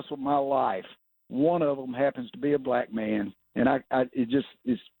I'd trust with my life. One of them happens to be a black man. And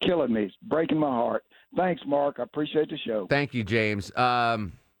it's killing me. It's breaking my heart. Thanks, Mark. I appreciate the show. Thank you, James.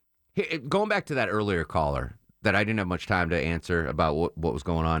 Going back to that earlier caller that I didn't have much time to answer about what was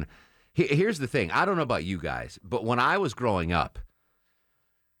going on. Here's the thing. I don't know about you guys, but when I was growing up,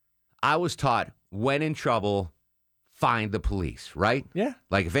 I was taught when in trouble, find the police, right? Yeah.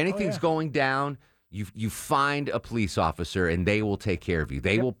 Like if anything's going down, you find a police officer and they will take care of you.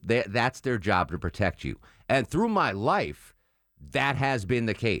 That's their job to protect you. And through my life, that has been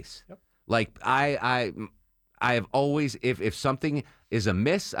the case. Yep. Like I have always, if something is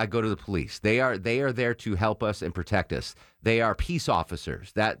amiss, I go to the police. They are there to help us and protect us. They are peace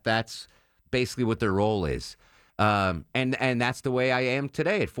officers. That's basically what their role is. And that's the way I am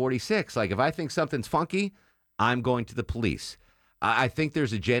today at 46. Like if I think something's funky, I'm going to the police. I think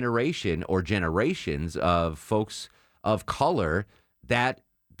there's a generation or generations of folks of color that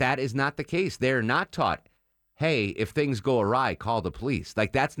is not the case. They're not taught, hey, if things go awry, call the police.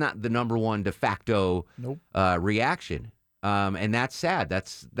 Like that's not the number one de facto reaction. And that's sad.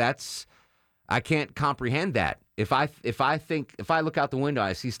 That's I can't comprehend that. If I look out the window,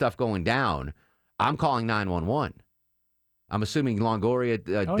 I see stuff going down, I'm calling 911. I'm assuming Longoria,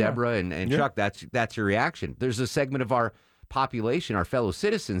 Deborah, and Chuck, that's your reaction. There's a segment of our population, our fellow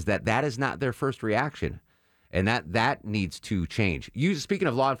citizens, that is not their first reaction. And that needs to change. Speaking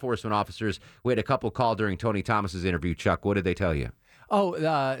of law enforcement officers, we had a couple call during Tony Thomas's interview. Chuck, what did they tell you?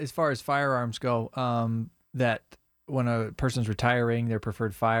 As far as firearms go, that when a person's retiring, their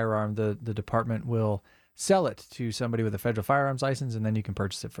preferred firearm, the department will sell it to somebody with a federal firearms license, and then you can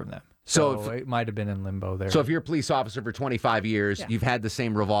purchase it from them. So it might have been in limbo there. So if you're a police officer for 25 years, you've had the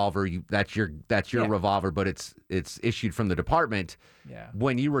same revolver. That's your revolver, but it's issued from the department. Yeah.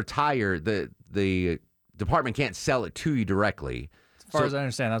 When you retire, the department can't sell it to you directly. As far as I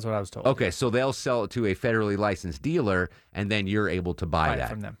understand, that's what I was told. Okay, so they'll sell it to a federally licensed dealer, and then you're able to buy that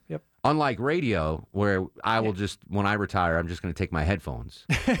from them. Yep. Unlike radio, where I will when I retire, I'm just going to take my headphones,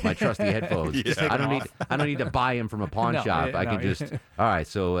 my trusty headphones. I don't need to buy them from a pawn shop. I can just. All right,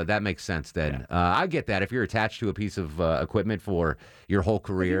 so that makes sense then. I get that. If you're attached to a piece of equipment for your whole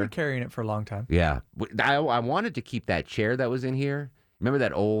career, you've been carrying it for a long time. Yeah, I wanted to keep that chair that was in here. Remember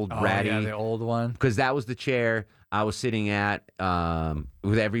that old ratty? Yeah, the old one. Because that was the chair I was sitting at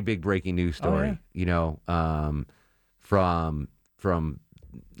with every big breaking news story. You know, from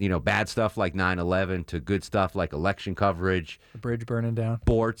bad stuff like 9/11 to good stuff like election coverage. The bridge burning down.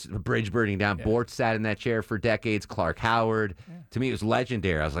 The bridge burning down. Yeah. Bort sat in that chair for decades. Clark Howard. Yeah. To me, it was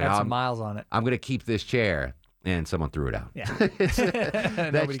legendary. I was like, some miles on it. I'm going to keep this chair. And someone threw it out. Yeah.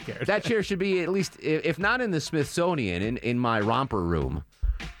 That, Nobody cared. That chair should be at least, if not in the Smithsonian, in my romper room,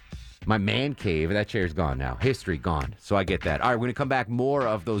 my man cave. That chair's gone now. History gone. So I get that. All right, we're going to come back. More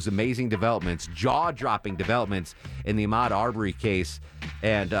of those amazing developments, jaw-dropping developments in the Ahmaud Arbery case.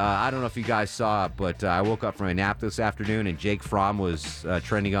 And I don't know if you guys saw it, but I woke up from a nap this afternoon, and Jake Fromm was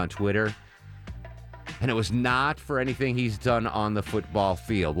trending on Twitter. And it was not for anything he's done on the football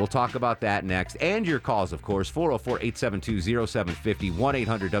field. We'll talk about that next. And your calls, of course, 404-872-0750,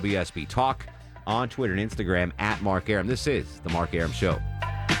 1-800-WSB. Talk on Twitter and Instagram at Mark Arum. This is The Mark Arum Show.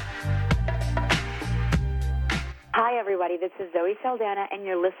 Hi, everybody. This is Zoe Saldana, and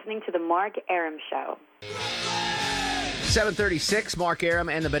you're listening to The Mark Arum Show. 7:36, Mark Arum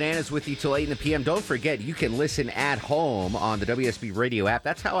and the Bananas with you till 8 p.m. Don't forget, you can listen at home on the WSB radio app.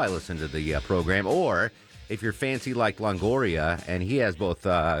 That's how I listen to the program. Or if you're fancy like Longoria, and he has both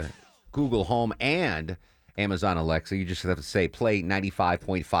Google Home and Amazon Alexa, you just have to say, play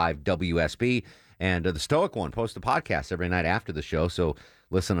 95.5 WSB. And the Stoic One posts a podcast every night after the show, so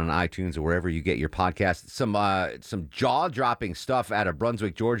listen on iTunes or wherever you get your podcasts. Some jaw-dropping stuff out of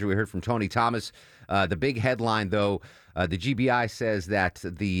Brunswick, Georgia. We heard from Tony Thomas. The big headline, though, the GBI says that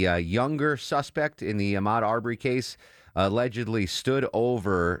the younger suspect in the Ahmaud Arbery case allegedly stood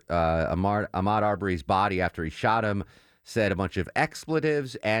over Ahmaud Arbery's body after he shot him, said a bunch of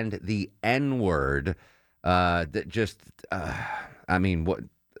expletives and the N-word. That just, I mean, what?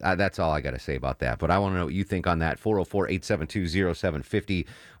 That's all I got to say about that. But I want to know what you think on that. 404-872-0750,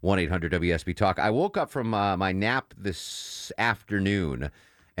 1-800-WSB Talk. I woke up from my nap this afternoon,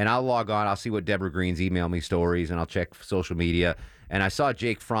 and I'll log on. I'll see what Deborah Green's email me stories, and I'll check social media. And I saw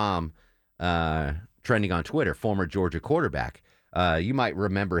Jake Fromm trending on Twitter, former Georgia quarterback. You might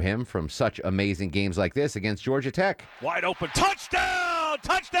remember him from such amazing games like this against Georgia Tech. Wide open. Touchdown!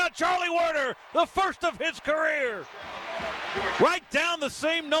 Touchdown, Charlie Werner, the first of his career. Right down the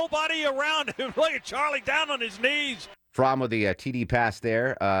seam, nobody around him. Look at Charlie down on his knees. Fromm with the TD pass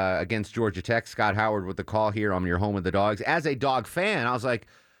there against Georgia Tech. Scott Howard with the call here on your home of the Dogs. As a Dog fan, I was like,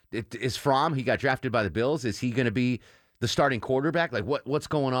 is Fromm, he got drafted by the Bills, is he going to be the starting quarterback? Like, what's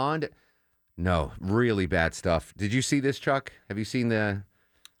going on? No, really bad stuff. Did you see this, Chuck? Have you seen the...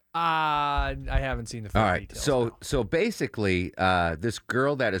 I haven't seen the full details. So basically, this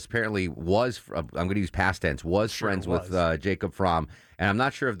girl that apparently was, I'm going to use past tense, was friends with Jacob Fromm, and I'm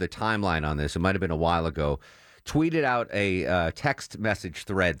not sure of the timeline on this. It might have been a while ago. Tweeted out a text message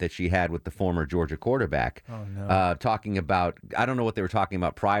thread that she had with the former Georgia quarterback. Oh, no. Talking about, I don't know what they were talking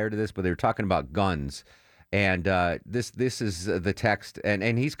about prior to this, but they were talking about guns. And this is the text,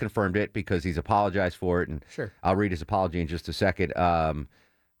 and he's confirmed it because he's apologized for it. And sure, I'll read his apology in just a second.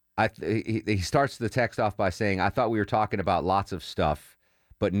 He starts the text off by saying, I thought we were talking about lots of stuff,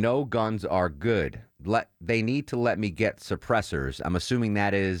 but no guns are good. They need to let me get suppressors. I'm assuming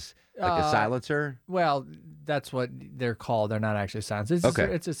that is like a silencer? Well, that's what they're called. They're not actually silencers.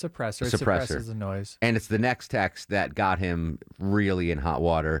 It's a suppressor. It suppresses the noise. And it's the next text that got him really in hot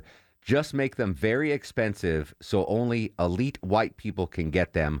water. Just make them very expensive so only elite white people can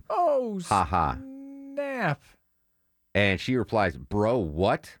get them. Oh, ha. Snap. And she replies, bro,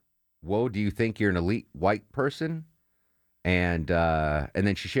 what? Whoa, do you think you're an elite white person? And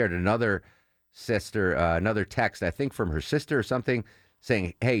then she shared another text, I think from her sister or something,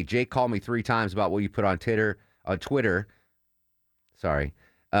 saying, hey, Jake called me 3 times about what you put on Twitter. Sorry.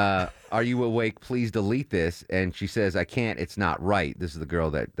 Are you awake? Please delete this. And she says, I can't. It's not right. This is the girl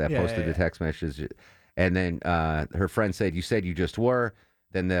that posted the text message. And then her friend said you just were.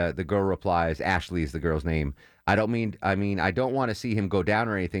 Then the girl replies, Ashley is the girl's name. I don't want to see him go down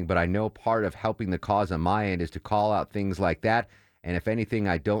or anything, but I know part of helping the cause on my end is to call out things like that. And if anything,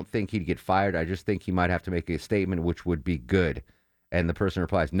 I don't think he'd get fired. I just think he might have to make a statement, which would be good. And the person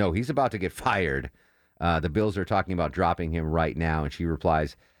replies, no, he's about to get fired. The Bills are talking about dropping him right now. And she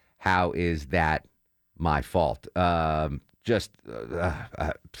replies, how is that my fault? So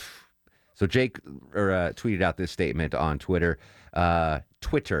Jake tweeted out this statement on Twitter. I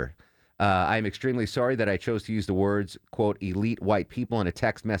am extremely sorry that I chose to use the words, quote, elite white people in a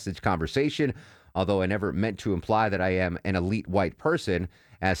text message conversation, although I never meant to imply that I am an elite white person.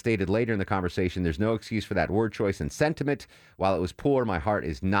 As stated later in the conversation, there's no excuse for that word choice and sentiment. While it was poor, my heart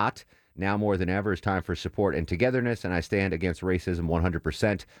is not. Now more than ever, it's time for support and togetherness, and I stand against racism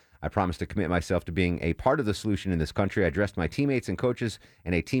 100%. I promise to commit myself to being a part of the solution in this country. I addressed my teammates and coaches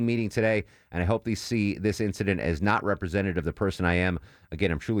in a team meeting today, and I hope they see this incident as not representative of the person I am.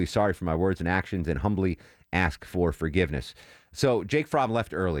 Again, I'm truly sorry for my words and actions and humbly ask for forgiveness. So Jake Fromm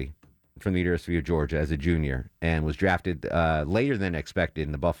left early from the University of Georgia as a junior and was drafted later than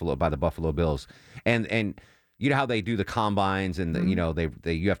expected by the Buffalo Bills. And you know how they do the combines and the, you know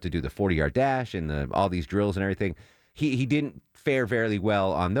you have to do the 40-yard dash and all these drills and everything. He didn't fare very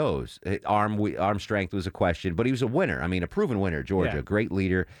well on those. Arm strength was a question, but he was a winner. I mean, a proven winner. Georgia, great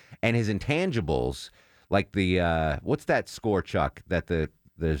leader, and his intangibles, like the what's that score, Chuck? That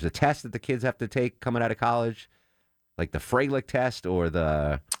there's a test that the kids have to take coming out of college. Like the Freilich test or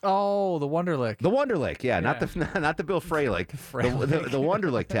the the Wonderlic. The Wonderlic, yeah. Not the Bill Freilich. the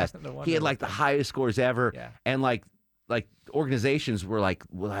Wonderlic test. He had like the highest scores ever, and like organizations were like,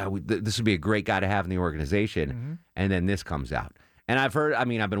 well, this would be a great guy to have in the organization, and then this comes out. And I've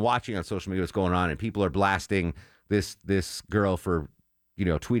been watching on social media what's going on, and people are blasting this girl for,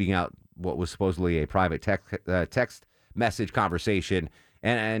 tweeting out what was supposedly a private text message conversation,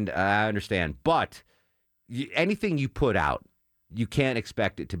 and I understand, but anything you put out, you can't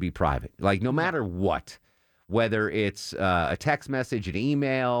expect it to be private. Like, no matter what, whether it's a text message, an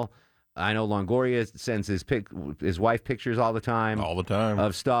email. I know Longoria sends his wife pictures all the time. All the time.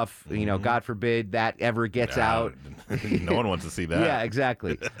 Of stuff. God forbid that ever gets out. No one wants to see that. Yeah,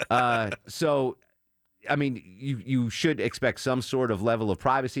 exactly. So, I mean, you should expect some sort of level of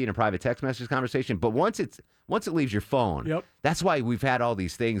privacy in a private text message conversation. But once it leaves your phone, that's why we've had all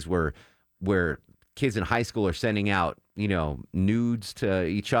these things where kids in high school are sending out, nudes to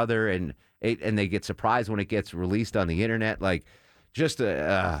each other, and they get surprised when it gets released on the internet. Like, just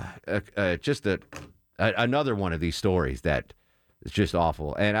another one of these stories that is just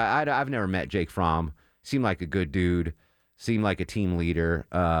awful. And I've never met Jake Fromm. Seemed like a good dude. Seemed like a team leader.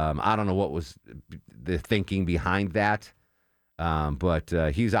 I don't know what was the thinking behind that. But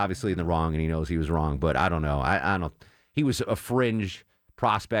he's obviously in the wrong, and he knows he was wrong. But I don't know. I don't. He was a fringe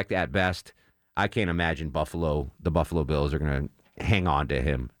prospect at best. I can't imagine the Buffalo Bills are going to hang on to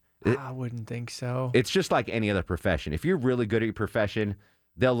him. I wouldn't think so. It's just like any other profession. If you're really good at your profession,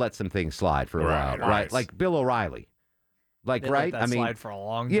 they'll let some things slide for a while, right? Like Bill O'Reilly. Like, they right? Let that slide for a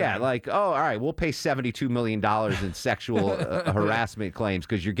long time. Yeah, like, all right, we'll pay $72 million in sexual harassment claims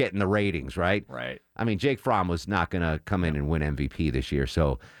because you're getting the ratings, right? Right. I mean, Jake Fromm was not going to come in and win MVP this year,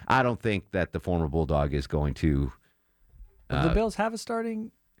 so I don't think that the former Bulldog is going to. The Bills have a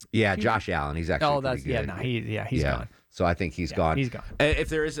starting. Yeah, Josh Allen. He's actually pretty good. He's gone. So I think he's gone. He's gone. If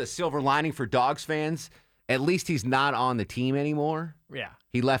there is a silver lining for Dogs fans, at least he's not on the team anymore. Yeah.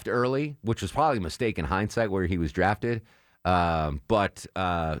 He left early, which was probably a mistake in hindsight where he was drafted. But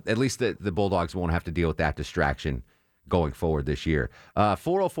at least the Bulldogs won't have to deal with that distraction going forward this year.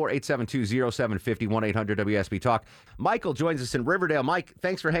 404-872-0750, 1-800-WSB Talk. Michael joins us in Riverdale. Mike,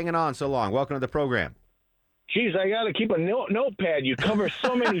 thanks for hanging on so long. Welcome to the program. Geez, I got to keep a notepad. You cover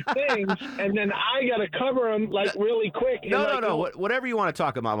so many things, and then I got to cover them really quick. No. Whatever you want to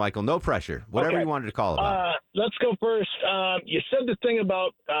talk about, Michael. No pressure. Whatever you wanted to call about. Let's go first. You said the thing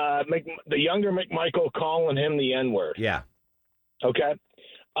about the younger McMichael calling him the N-word. Yeah. Okay.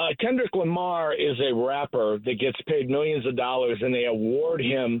 Kendrick Lamar is a rapper that gets paid millions of dollars, and they award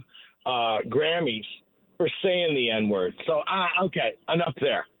him Grammys for saying the N-word. So, okay, enough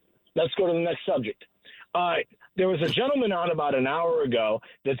there. Let's go to the next subject. There was a gentleman on about an hour ago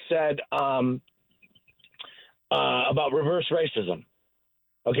that said about reverse racism.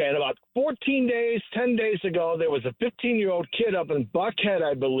 Okay, and about 10 days ago, there was a 15-year-old kid up in Buckhead,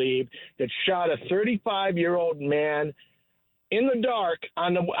 I believe, that shot a 35-year-old man in the dark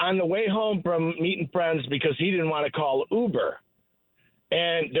on the way home from meeting friends because he didn't want to call Uber.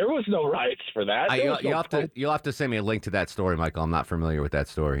 And there was no rights for that. You'll have to send me a link to that story, Michael. I'm not familiar with that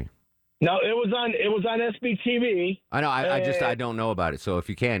story. No, it was on SBTV. I know. I don't know about it. So if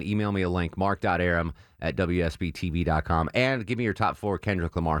you can, email me a link, mark.aram@WSBTV.com, and give me your top 4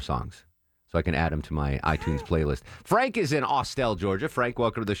 Kendrick Lamar songs so I can add them to my iTunes playlist. Frank is in Austell, Georgia. Frank,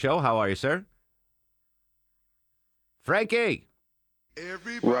 welcome to the show. How are you, sir? Frankie.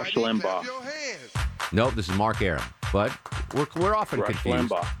 Rush Limbaugh. Nope, this is Mark Aram. But we're often Rush confused.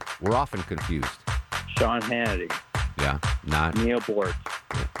 Limbaugh. We're often confused. Sean Hannity. Yeah, not Neil Bortz.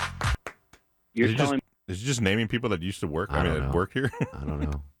 Is he just naming people that used to work? That work here? I don't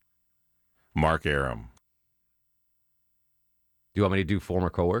know. Mark Aram. Do you want me to do former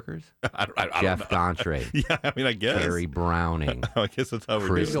coworkers? I Jeff don't know. Gontre. Yeah, I mean, I guess. Terry Browning. I guess that's how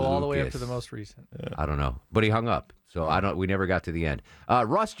we're We doing. go all the way up to the most recent. I don't know, but he hung up, so we never got to the end.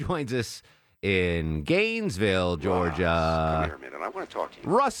 Russ joins us in Gainesville, Georgia. Come here a minute. I want to talk to you.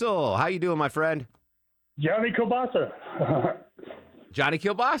 Russell, how you doing, my friend? Johnny Kielbasa. Johnny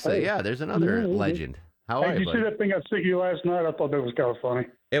Kielbasa. Hey. Yeah, there's another legend. How are Hey, you, did you buddy? see that thing I sent you last night? I thought that was kind of funny.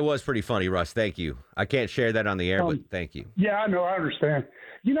 It was pretty funny, Russ. Thank you. I can't share that on the air, but thank you. Yeah, I know. I understand.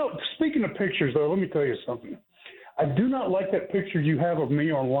 Speaking of pictures, though, let me tell you something. I do not like that picture you have of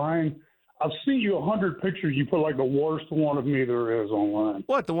me online. I've seen you 100 pictures. You put like the worst one of me there is online.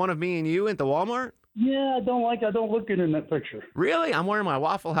 What, the one of me and you at the Walmart? Yeah, I don't look good in that picture. Really? I'm wearing my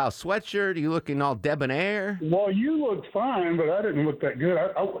Waffle House sweatshirt. You looking all debonair? Well, you look fine, but I didn't look that good.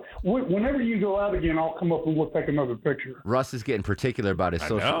 Whenever you go out again, I'll come up and we'll take another picture. Russ is getting particular about his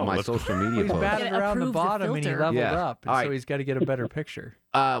social media He's posts. batted around the bottom and he leveled up, and All so right. he's got to get a better picture.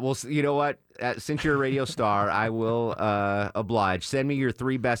 Well, you know what? Since you're a radio star, I will oblige. Send me your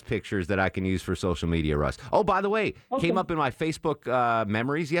 3 best pictures that I can use for social media, Russ. Oh, by the way, came up in my Facebook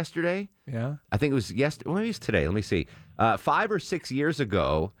memories yesterday. Yeah. I think it was yesterday. Well, maybe it's today. Let me see. 5 or 6 years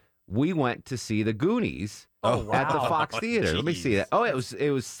ago, we went to see the Goonies at the Fox Theater. Let me see that. Oh, it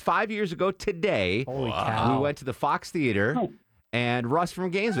was 5 years ago today. Holy cow. We went to the Fox Theater, and Russ from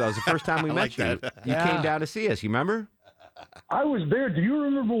Gainesville. It was the first time we met you. You came down to see us. You remember? I was there. Do you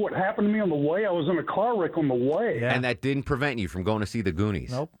remember what happened to me on the way? I was in a car wreck on the way. And that didn't prevent you from going to see the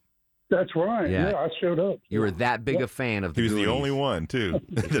Goonies. Nope. That's right. Yeah, I showed up. You were that big a fan of the He was Goonies. the only one, too,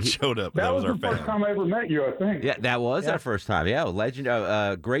 that showed up. That was our the first fan. time I ever met you, I think. Yeah, that was our first time. Yeah,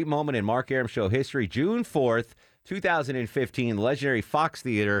 legend. Great moment in Mark Arum Show history. June 4th, 2015, legendary Fox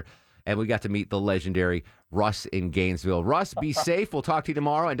Theater, and we got to meet the legendary Russ in Gainesville. Russ, be safe. We'll talk to you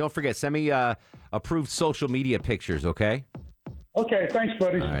tomorrow, and don't forget, send me approved social media pictures, okay? Okay, thanks,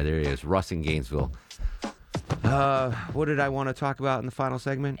 buddy. All right, there he is, Russ in Gainesville. What did I want to talk about in the final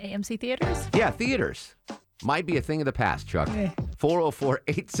segment? AMC Theaters? Yeah, theaters. Might be a thing of the past, Chuck.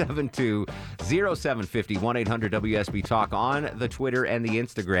 404-872-0750, 1-800-WSB Talk on the Twitter and the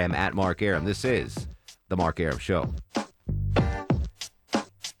Instagram at Mark Arum. This is The Mark Arum Show.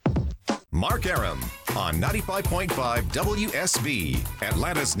 Mark Arum on 95.5 WSB,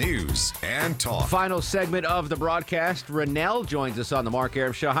 Atlanta's News and Talk. Final segment of the broadcast. Rennell joins us on The Mark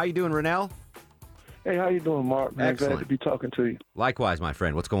Arum Show. How you doing, Rennell? Hey, how you doing, Mark? Man, Excellent. glad to be talking to you. Likewise, my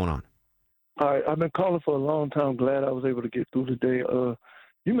friend. What's going on? All right, I've been calling for a long time. Glad I was able to get through today.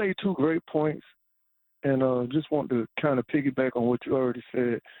 You made 2 great points, and just want to kind of piggyback on what you already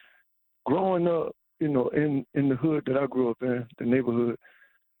said. Growing up, in the hood that I grew up in, the neighborhood,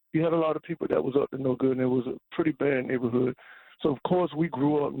 you had a lot of people that was up to no good, and it was a pretty bad neighborhood. So, of course, we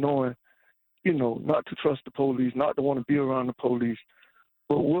grew up knowing, not to trust the police, not to want to be around the police.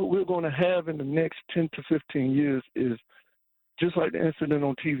 But what we're going to have in the next 10 to 15 years is just like the incident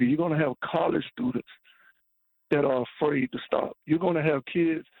on TV. You're going to have college students that are afraid to stop. You're going to have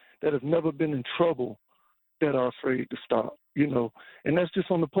kids that have never been in trouble that are afraid to stop, And that's just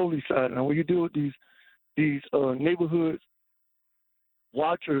on the police side. Now, when you deal with these neighborhood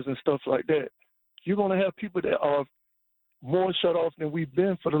watchers and stuff like that, you're going to have people that are more shut off than we've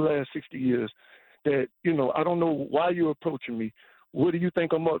been for the last 60 years. That, I don't know why you're approaching me. What do you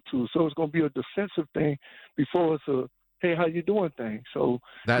think I'm up to? So it's going to be a defensive thing before it's a, hey, how you doing thing. So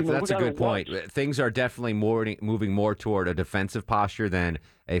that's a good point. Things are definitely moving more toward a defensive posture than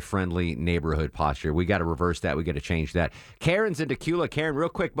a friendly neighborhood posture. We got to reverse that. We got to change that. Karen's in Tequila. Karen, real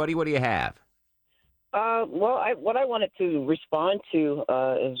quick, buddy, what do you have? What I wanted to respond to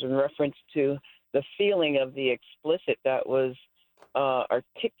is in reference to the feeling of the explicit that was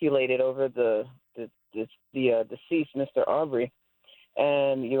articulated over the deceased Mr. Arbery.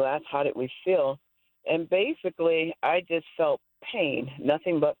 And you asked, how did we feel? And basically, I just felt pain,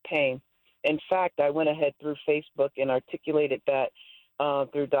 nothing but pain. In fact, I went ahead through Facebook and articulated that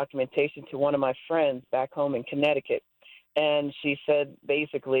through documentation to one of my friends back home in Connecticut. And she said,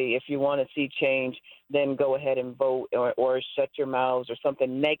 basically, if you want to see change, then go ahead and vote or shut your mouths or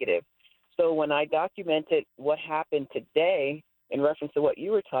something negative. So when I documented what happened today in reference to what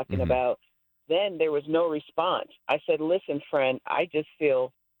you were talking about, then there was no response. I said, listen, friend, I just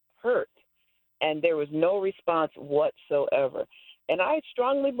feel hurt. And there was no response whatsoever. And I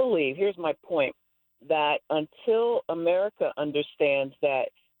strongly believe, here's my point, that until America understands that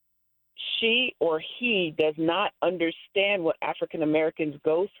she or he does not understand what African Americans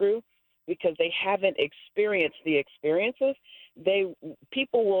go through because they haven't experienced the experiences,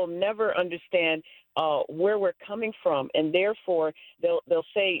 people will never understand where we're coming from, and therefore they'll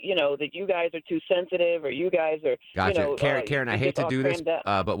say, that you guys are too sensitive or you guys are. Gotcha, Karen. I hate to do this,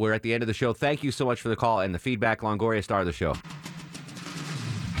 but we're at the end of the show. Thank you so much for the call and the feedback. Longoria, star of the show.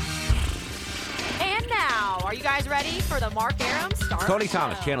 And now, are you guys ready for the Mark Arum Star Tony of the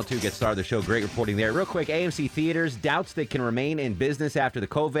Thomas, Show? Channel 2 gets star of the show. Great reporting there. Real quick, AMC Theaters doubts they can remain in business after the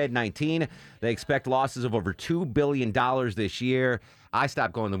COVID-19. They expect losses of over $2 billion this year. I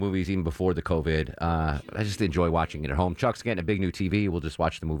stopped going to the movies even before the COVID. I just enjoy watching it at home. Chuck's getting a big new TV. We'll just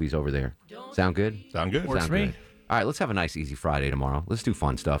watch the movies over there. Sound good? Sound good. Works for me. All right, let's have a nice, easy Friday tomorrow. Let's do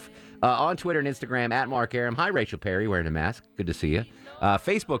fun stuff. On Twitter and Instagram, at Mark Arum. Hi, Rachel Perry, wearing a mask. Good to see you.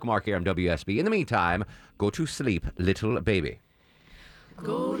 Facebook, Mark Aram WSB. In the meantime, go to sleep, little baby.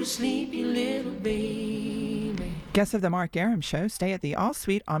 Go to sleep, you little baby. Guests of the Mark Aram Show stay at the All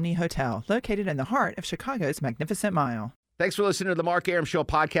Suite Omni Hotel, located in the heart of Chicago's Magnificent Mile. Thanks for listening to the Mark Aram Show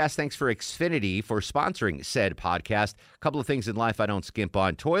podcast. Thanks for Xfinity for sponsoring said podcast. A couple of things in life I don't skimp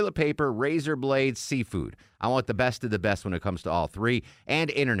on. Toilet paper, razor blades, seafood. I want the best of the best when it comes to all three. And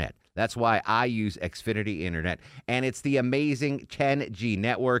internet. That's why I use Xfinity Internet. And it's the amazing 10G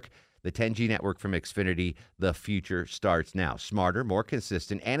network. The 10G network from Xfinity. The future starts now. Smarter, more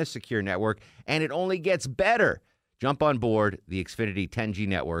consistent, and a secure network. And it only gets better. Jump on board the Xfinity 10G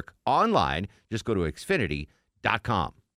network online. Just go to Xfinity.com.